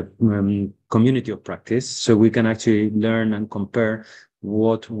a community of practice, so we can actually learn and compare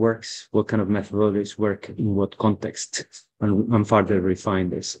what works, what kind of methodologies work in what context, and further refine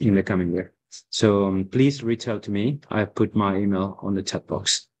this in the coming year. So please reach out to me. I put my email on the chat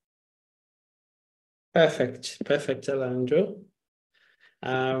box. Perfect, Alejandro.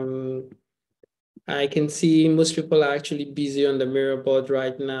 I can see most people are actually busy on the mirror board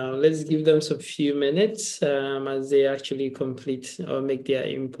right now. Let's give them some few minutes as they actually complete or make their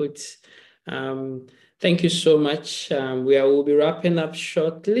inputs. Thank you so much. We'll be wrapping up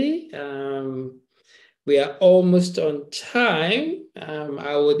shortly. We are almost on time.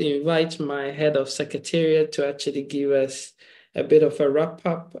 I would invite my head of secretariat to actually give us a bit of a wrap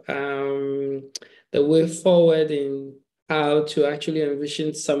up, the way forward in how to actually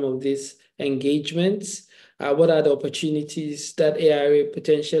envision some of these engagements. What are the opportunities that ARA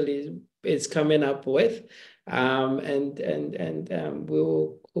potentially is coming up with? We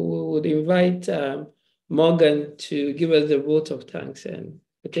would invite Morgan to give us the vote of thanks and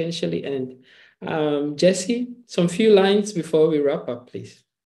potentially end. Jesse, some few lines before we wrap up, please.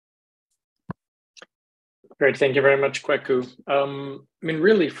 Great, thank you very much, Kweku.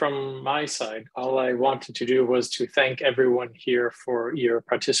 Really from my side, all I wanted to do was to thank everyone here for your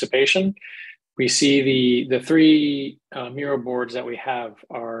participation. We see the three Miro boards that we have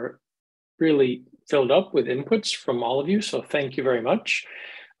are really filled up with inputs from all of you, so thank you very much.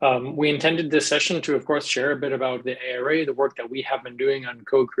 We intended this session to, of course, share a bit about the ARA, the work that we have been doing on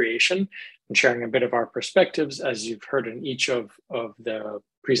co-creation, and sharing a bit of our perspectives, as you've heard in each of the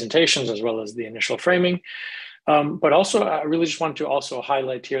presentations, as well as the initial framing. But also, I really just want to also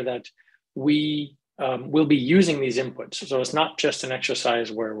highlight here that we will be using these inputs. So it's not just an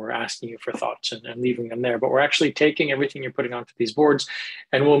exercise where we're asking you for thoughts and leaving them there, but we're actually taking everything you're putting onto these boards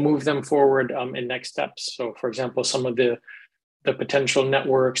and we'll move them forward in next steps. So for example, some of the potential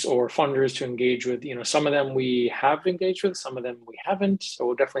networks or funders to engage with, some of them we have engaged with, some of them we haven't. So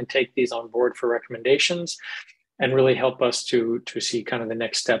we'll definitely take these on board for recommendations and really help us to see kind of the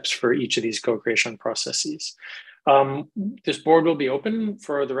next steps for each of these co-creation processes. This board will be open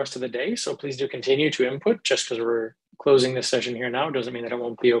for the rest of the day, so please do continue to input. Just because we're closing this session here now doesn't mean that it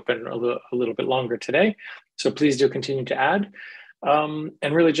won't be open a little bit longer today. So please do continue to add.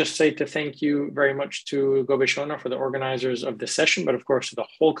 And really just say to thank you very much to Gobeshona for the organizers of this session, but of course to the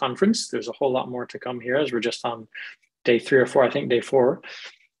whole conference. There's a whole lot more to come here as we're just on day 3 or 4, I think day 4.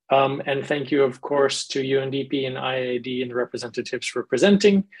 And thank you, of course, to UNDP and IIED and the representatives for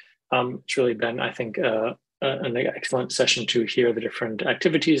presenting. It's really been, I think, an excellent session to hear the different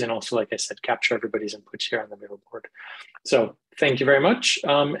activities and also, like I said, capture everybody's inputs here on the Miro board. So thank you very much.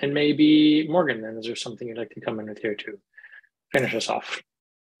 And maybe Morgan, then, is there something you'd like to come in with here to finish us off?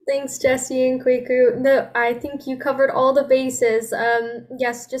 Thanks, Jesse and Kweku. No, I think you covered all the bases.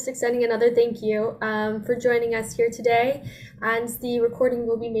 Yes, just extending another thank you for joining us here today. And the recording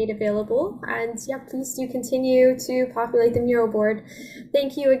will be made available. And yeah, please do continue to populate the mural board.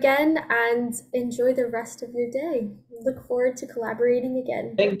 Thank you again and enjoy the rest of your day. Look forward to collaborating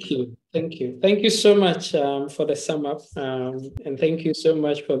again. Thank you. Thank you. Thank you so much for the sum up. And thank you so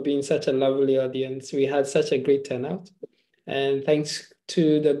much for being such a lovely audience. We had such a great turnout. And thanks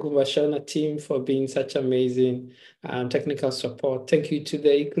to the Gobeshona team for being such amazing technical support. Thank you to the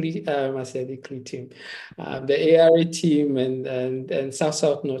IIED team, the ARA team and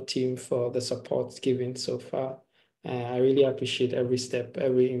South North team for the support given so far. I really appreciate every step,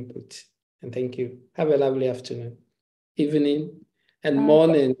 every input. And thank you. Have a lovely afternoon, evening, and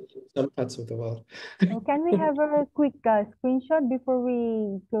morning in some parts of the world. Can we have a quick screenshot before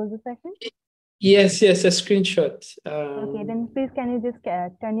we close the session? Yes, a screenshot. Okay, then please can you just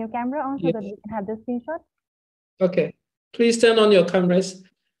turn your camera on so that we can have the screenshot? Okay, please turn on your cameras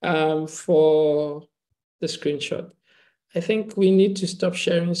for the screenshot. I think we need to stop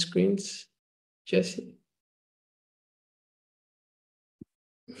sharing screens, Jesse.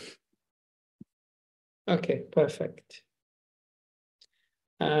 Okay, perfect.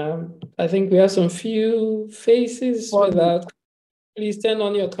 I think we have some few faces without. Please turn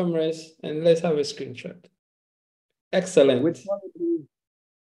on your cameras and let's have a screenshot. Excellent. Which one, please?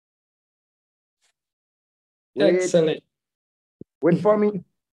 Excellent. Wait for me.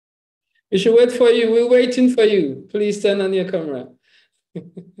 We should wait for you. We're waiting for you. Please turn on your camera.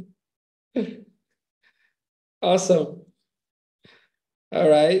 Awesome. All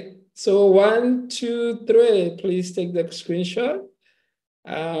right. So 1, 2, 3. Please take the screenshot.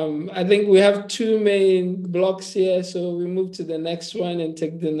 I think we have 2 main blocks here, so we move to the next one and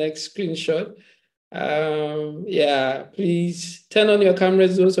take the next screenshot. Yeah, please turn on your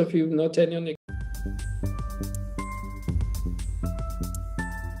cameras, those of you who have not turned on your